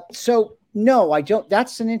so no, I don't.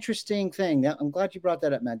 That's an interesting thing. I'm glad you brought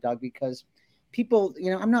that up, Mad Dog, because people,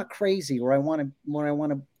 I'm not crazy, or I want to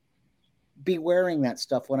be wearing that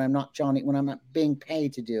stuff when I'm not Johnny, when I'm not being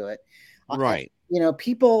paid to do it. Right.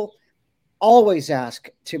 People always ask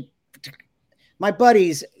to my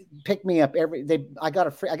buddies pick me up I got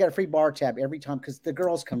a free bar tab every time because the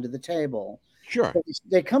girls come to the table. Sure. So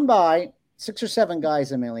they come by. 6 or 7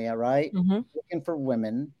 guys, Amelia, right? Looking for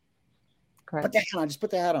women. Correct. Put the hat on, just put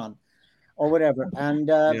the hat on, or whatever. And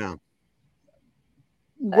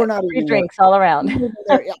we're not free drinks all around.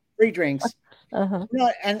 Free drinks.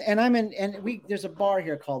 No, and I'm in, and there's a bar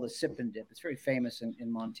here called the Sip and Dip. It's very famous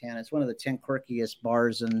in Montana. It's one of the 10 quirkiest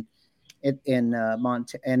bars in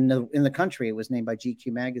Montana, in the country. It was named by GQ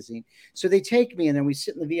magazine. So they take me, and then we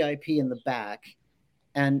sit in the VIP in the back,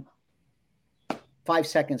 and 5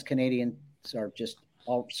 seconds, Canadians are just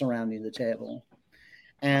all surrounding the table,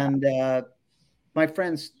 and my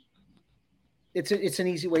friends. It's an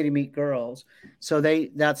easy way to meet girls. So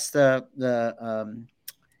that's the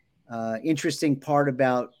interesting part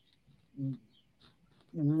about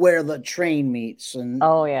where the train meets, and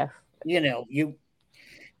Oh yeah.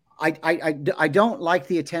 I don't like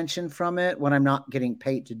the attention from it when I'm not getting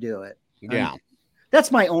paid to do it. Yeah. That's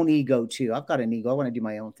my own ego too. I've got an ego. I want to do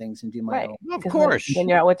my own things and do my Right. own. Of 'Cause course. when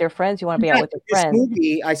you're out with your friends, you want to be out with your This friends.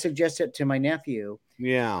 movie, I suggest it to my nephew.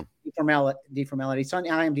 Yeah. Deformality. It's on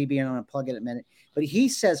IMDb, and I'm gonna plug it in a minute. But he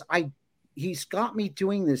says he's got me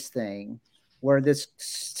doing this thing where this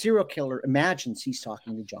serial killer imagines he's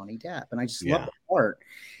talking to Johnny Depp, and I just love the part.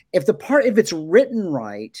 If it's written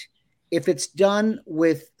right, if it's done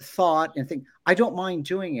with thought and think, I don't mind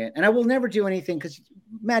doing it, and I will never do anything because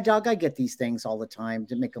Mad Dog, I get these things all the time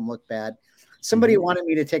to make them look bad. Somebody wanted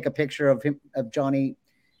me to take a picture of Johnny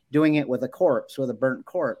doing it with a burnt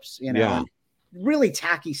corpse, and really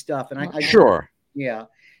tacky stuff. And I sure,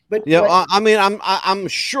 but I mean, I'm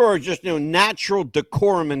sure just natural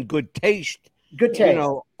decorum and good taste,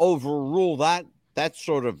 overrule that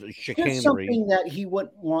sort of chicanery. It's something that he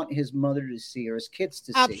wouldn't want his mother to see or his kids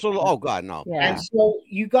to see. Absolutely. Oh God, no. Yeah. And so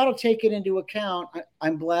you got to take it into account.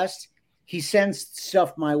 I'm blessed. He sends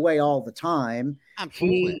stuff my way all the time.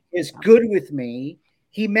 Absolutely. He is good with me.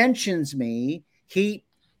 He mentions me.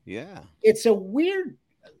 It's a weird.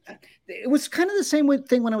 It was kind of the same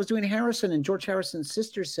thing when I was doing Harrison, and George Harrison's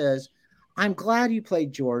sister says, "I'm glad you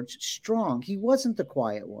played George strong. He wasn't the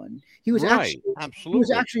quiet one. He was absolutely. He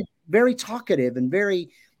was actually very talkative and very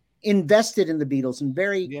invested in the Beatles and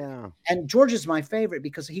very And George is my favorite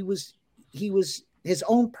because he was his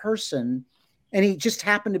own person, and he just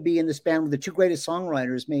happened to be in this band with the two greatest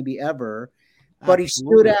songwriters maybe ever. But he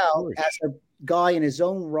stood out as a guy in his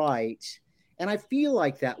own right, and I feel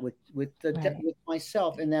like that with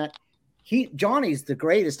myself, in that Johnny's the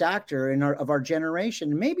greatest actor of our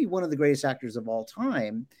generation, maybe one of the greatest actors of all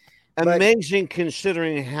time. Amazing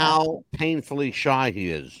considering how painfully shy he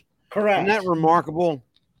is. Correct. Isn't that remarkable?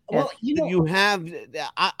 Well,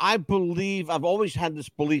 I believe, I've always had this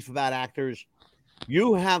belief about actors.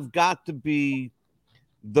 You have got to be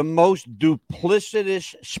the most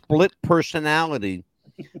duplicitous split personality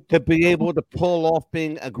to be able to pull off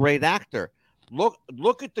being a great actor.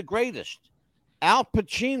 Look at the greatest. Al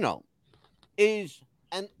Pacino is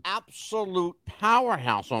an absolute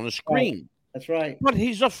powerhouse on the screen. Right. That's right. But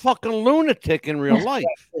he's a fucking lunatic in real life.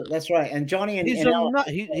 That's right. And Johnny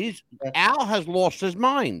Al has lost his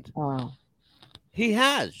mind. Wow. He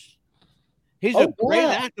has. He's a great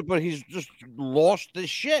actor, but he's just lost his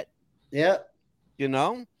shit. Yeah.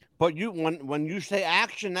 But when you say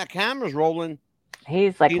action, that camera's rolling.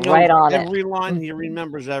 He's like right on every line. He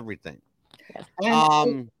remembers everything.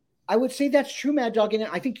 And I would say that's true, Mad Dog. And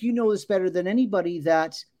I think you know this better than anybody,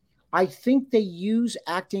 that I think they use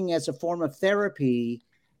acting as a form of therapy.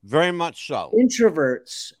 Very much so.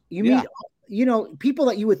 Introverts. You meet, people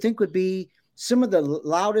that you would think would be some of the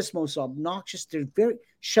loudest, most obnoxious. They're very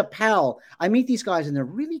Chappelle. I meet these guys and they're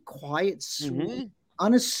really quiet, sweet,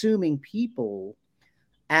 unassuming people.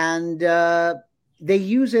 And they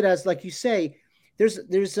use it as, like you say,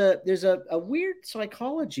 there's a weird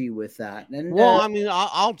psychology with that. And I mean,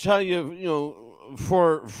 I'll tell you,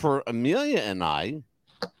 for Amelia and I,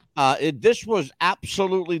 this was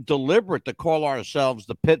absolutely deliberate to call ourselves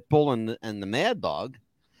the Pit Bull and the Mad Dog.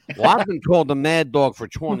 Well, I've been called the Mad Dog for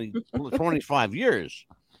 25 years,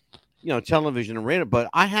 television and radio, but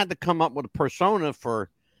I had to come up with a persona for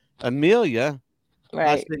Amelia. Right.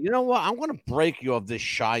 I said, you know what? I'm going to break you of this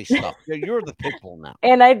shy stuff. You're the Pit Bull now.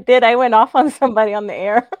 And I did. I went off on somebody on the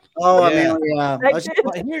air. Oh, Amelia.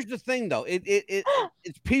 Here's the thing, though.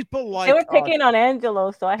 It's people like they were picking on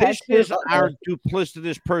Angelo, so I had to. This is our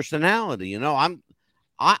duplicitous personality.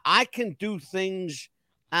 I can do things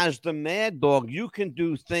as the Mad Dog. You can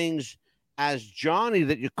do things as Johnny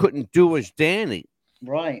that you couldn't do as Danny.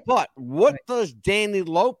 Right. But what does Danny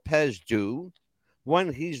Lopez do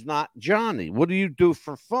when he's not Johnny? What do you do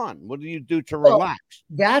for fun? What do you do to relax?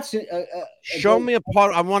 That's show me a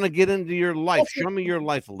part. I want to get into your life. Show me your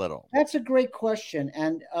life a little. That's a great question.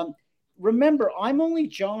 And remember, I'm only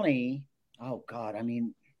Johnny. Oh God, I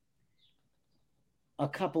mean, a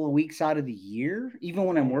couple of weeks out of the year, even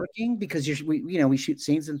when I'm working, because we shoot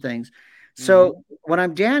scenes and things. So when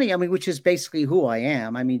I'm Danny, I mean, which is basically who I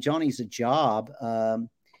am. I mean, Johnny's a job.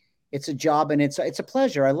 It's a job, and it's a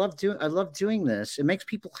pleasure. I love doing this. It makes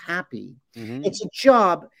people happy. It's a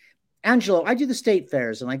job. Angelo, I do the state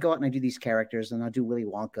fairs, and I go out and I do these characters, and I do Willy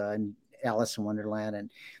Wonka and Alice in Wonderland, and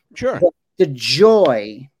the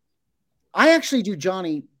joy. I actually do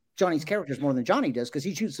Johnny's characters more than Johnny does, because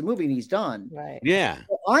he shoots the movie and he's done. Right. Yeah.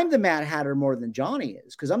 So I'm the Mad Hatter more than Johnny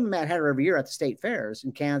is, because I'm the Mad Hatter every year at the state fairs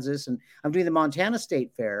in Kansas, and I'm doing the Montana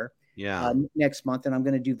State Fair. next month, and I'm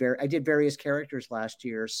going to do I did various characters last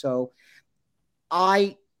year. So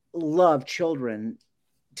I love children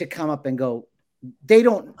to come up and go.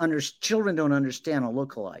 Children don't understand a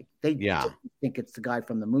lookalike. They think it's the guy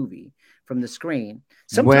from the movie, from the screen.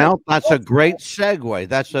 Well, that's a great segue.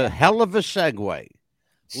 That's a hell of a segue.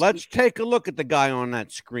 Let's take a look at the guy on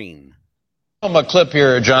that screen. A clip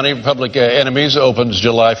here, Johnny. Public Enemies opens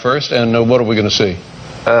July 1st, and what are we going to see?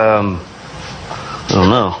 I don't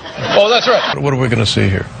know. Oh, that's right. What are we going to see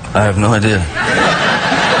here? I have no idea.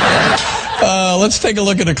 Let's take a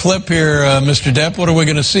look at a clip here, Mr. Depp. What are we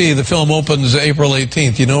going to see? The film opens April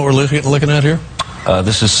 18th. You know what we're looking at here?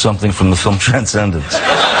 This is something from the film Transcendence.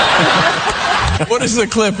 What is the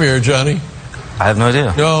clip here, Johnny? I have no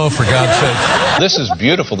idea. Oh, for God's sake. This is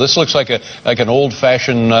beautiful. This looks like an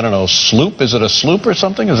old-fashioned, I don't know, sloop. Is it a sloop or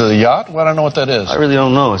something? Is it a yacht? Well, I don't know what that is. I really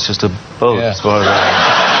don't know. It's just a boat. Yeah. As far as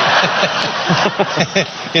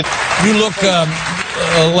You look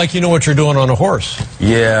like you know what you're doing on a horse.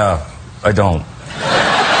 Yeah, I don't.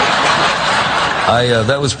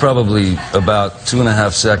 That was probably about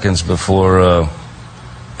 2.5 seconds before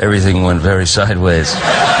everything went very sideways.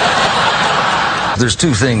 There's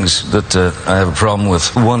two things that I have a problem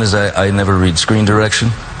with. One is I never read screen direction,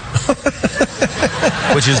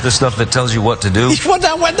 which is the stuff that tells you what to do. How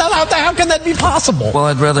can that be possible? Well,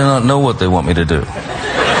 I'd rather not know what they want me to do.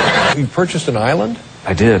 You purchased an island?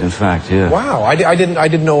 I did, in fact, yeah. Wow, I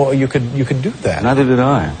didn't know you could do that. Neither did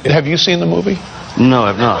I. Have you seen the movie? No,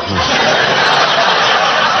 I've not.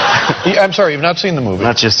 I'm sorry, you've not seen the movie?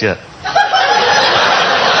 Not just yet.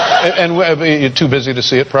 And you're too busy to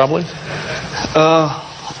see it, probably?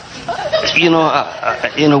 In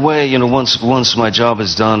a way, once my job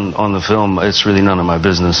is done on the film, it's really none of my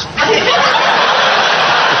business.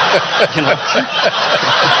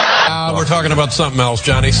 We're talking about something else,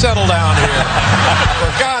 Johnny. Settle down here.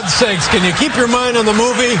 For God's sakes, can you keep your mind on the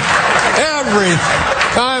movie? Every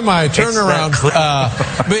time I turn around,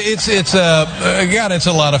 but it's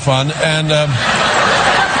a lot of fun, and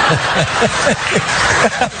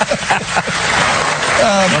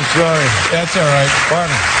I'm sorry. That's all right.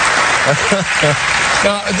 Pardon.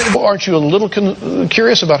 Aren't you a little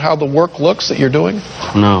curious about how the work looks that you're doing?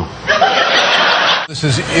 No. This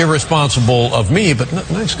is irresponsible of me, but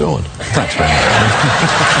nice going. Thanks, man.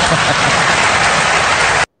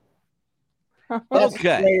 That's the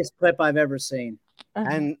greatest clip I've ever seen.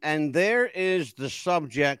 And there is the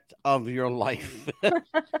subject of your life.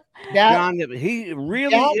 John, he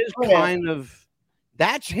really is kind of,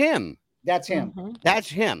 that's him. That's him. Mm-hmm. That's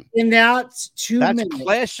him. And that's 2 minutes. That's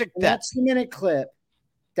classic Depp. That 2-minute clip,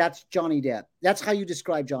 that's Johnny Depp. That's how you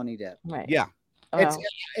describe Johnny Depp. Right. Yeah.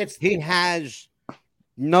 He has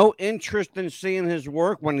no interest in seeing his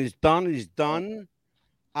work. When he's done, he's done.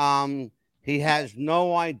 He has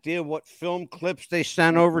no idea what film clips they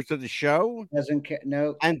send over to the show. Doesn't care.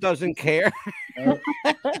 No. And doesn't care. No.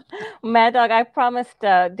 Mad Dog, I promised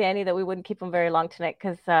Danny that we wouldn't keep him very long tonight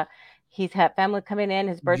because he's had family coming in.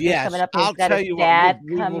 His birthday's coming up. He's got his dad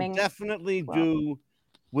coming. We will definitely do.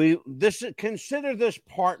 Consider this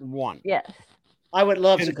part 1. Yes. I would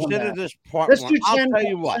love to consider this part Let's 1. do 10, I'll tell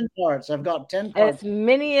you what. 10 parts. I've got 10 parts. As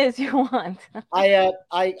many as you want. I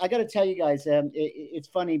got to tell you guys, it's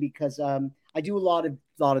funny because I do a lot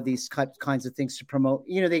of these kinds of things to promote.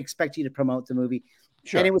 They expect you to promote the movie.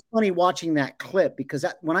 Sure. And it was funny watching that clip because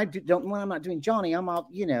when I'm not doing Johnny, I'm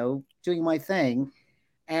out, doing my thing.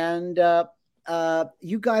 And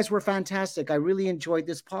you guys were fantastic. I really enjoyed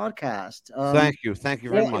this podcast. Thank you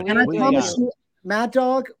very much. And I promise you, Mad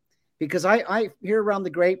Dog, because I hear around the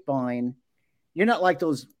grapevine, you're not like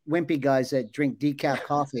those wimpy guys that drink decaf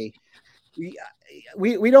coffee.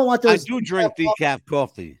 We don't want those. I do drink decaf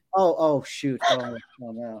coffee. Oh shoot! Oh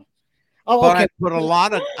no! Oh, but okay. I put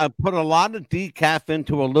a lot of decaf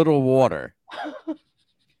into a little water.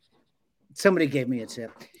 Somebody gave me a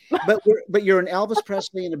tip, but you're an Elvis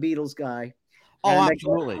Presley and a Beatles guy. Oh,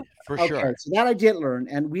 absolutely, for sure. So that I did learn,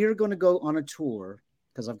 and we are going to go on a tour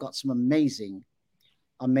because I've got some amazing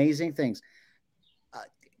things.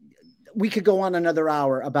 We could go on another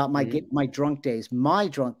hour about my drunk days,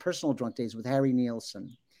 personal drunk days with Harry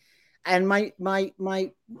Nielsen. And my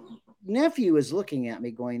nephew is looking at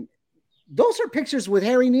me going, those are pictures with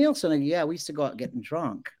Harry Nielsen. And yeah, we used to go out getting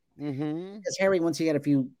drunk. Mm-hmm. Because Harry, once he had a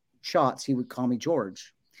few shots, he would call me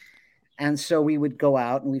George. And so we would go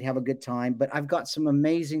out and we'd have a good time. But I've got some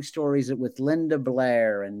amazing stories with Linda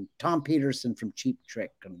Blair and Tom Peterson from Cheap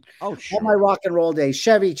Trick and all my rock and roll days,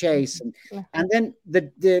 Chevy Chase, and then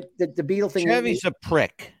the Beatle thing. Chevy's a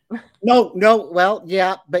prick. No. Well,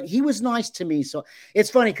 yeah, but he was nice to me. So it's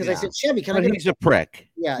funny because I said, Chevy, can I get he's a prick.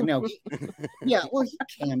 Yeah, no. Yeah, well, he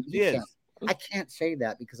can. He can. I can't say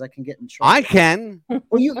that because I can get in trouble. I can.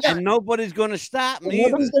 Well, and nobody's going to stop me.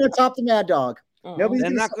 Nobody's going to top the Mad Dog. They're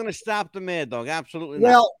not going to stop the Mad Dog. Absolutely not.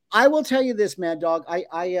 Well, I will tell you this, Mad Dog.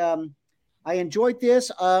 I enjoyed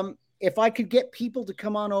this. If I could get people to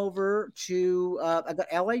come on over to, I got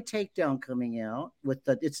LA Takedown coming out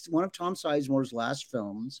it's one of Tom Sizemore's last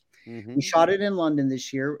films. Mm-hmm. He shot it in London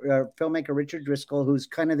this year. Filmmaker Richard Driscoll, who's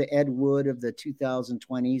kind of the Ed Wood of the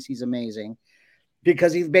 2020s. He's amazing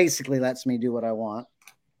because he basically lets me do what I want.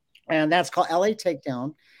 And that's called LA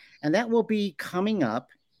Takedown. And that will be coming up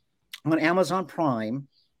on Amazon Prime.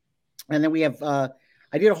 And then we have, I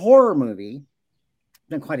did a horror movie.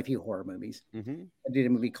 Done quite a few horror movies. Mm-hmm. I did a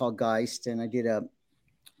movie called Geist, and I did a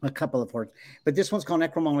couple of horror. But this one's called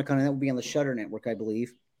Necromonicon, and that will be on the Shudder Network, I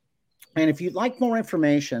believe. And if you'd like more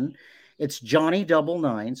information, it's Johnny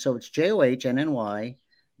 99. So it's JOHNNY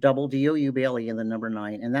DOUBLE and the number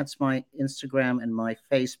 9. And that's my Instagram and my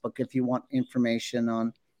Facebook if you want information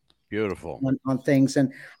on on things.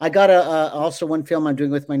 And I got also one film I'm doing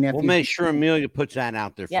with my nephew. We'll make sure Amelia puts that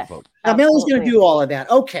out there for folks. Amelia's going to do all of that.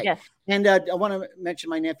 Okay. Yes. And I want to mention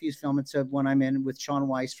my nephew's film. It's one I'm in with Sean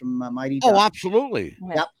Weiss from Mighty Ducks. Oh, absolutely.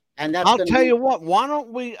 Yep. And that's I'll tell you what. Why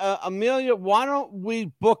don't we, Amelia? Why don't we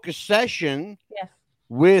book a session? Yes.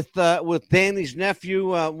 With Danny's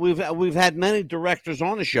nephew. We've had many directors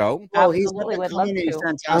on the show. Oh, he's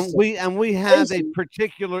fantastic. And we have a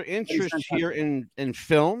particular interest here in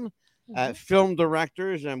film. Film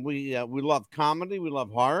directors, and we love comedy, we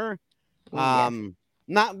love horror.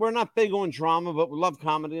 We're not big on drama, but we love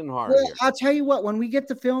comedy and horror. Well, I'll tell you what, when we get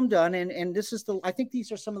the film done, and this is I think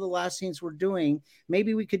these are some of the last scenes we're doing.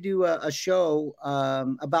 Maybe we could do a show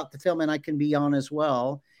about the film, and I can be on as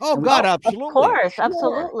well. Oh God, absolutely, of course,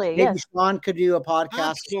 absolutely. Maybe Yes. Sean could do a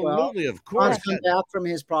podcast. Absolutely, as well. of course. Sean's come back from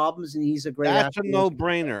his problems, and he's a great. That's a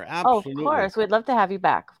no-brainer. Absolutely. Oh, of course, we'd love to have you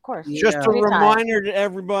back. Of course. Just a reminder to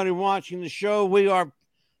everybody watching the show: we are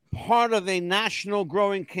part of a national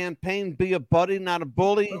growing campaign. Be a buddy, not a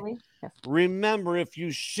bully. Yes. Remember, if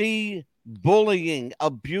you see bullying,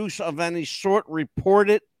 abuse of any sort, report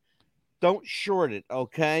it. Don't short it,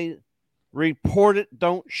 okay? Report it.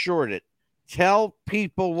 Don't short it. Tell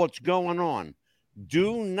people what's going on.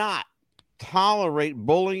 Do not tolerate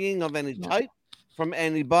bullying of any type from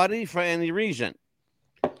anybody for any reason.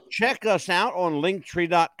 Check us out on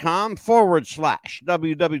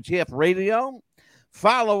linktree.com/WWTF radio.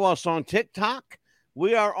 Follow us on TikTok.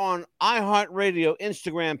 We are on iHeartRadio,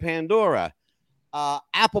 Instagram, Pandora,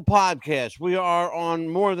 Apple Podcasts. We are on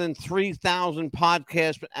more than 3,000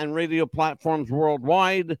 podcast and radio platforms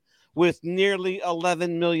worldwide with nearly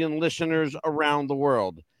 11 million listeners around the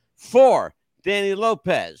world. For Danny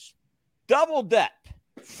Lopez, Double Dep.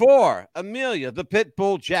 For Amelia, the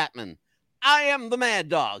Pitbull Chapman, I am the Mad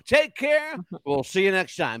Dog. Take care. We'll see you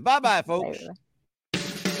next time. Bye-bye, folks.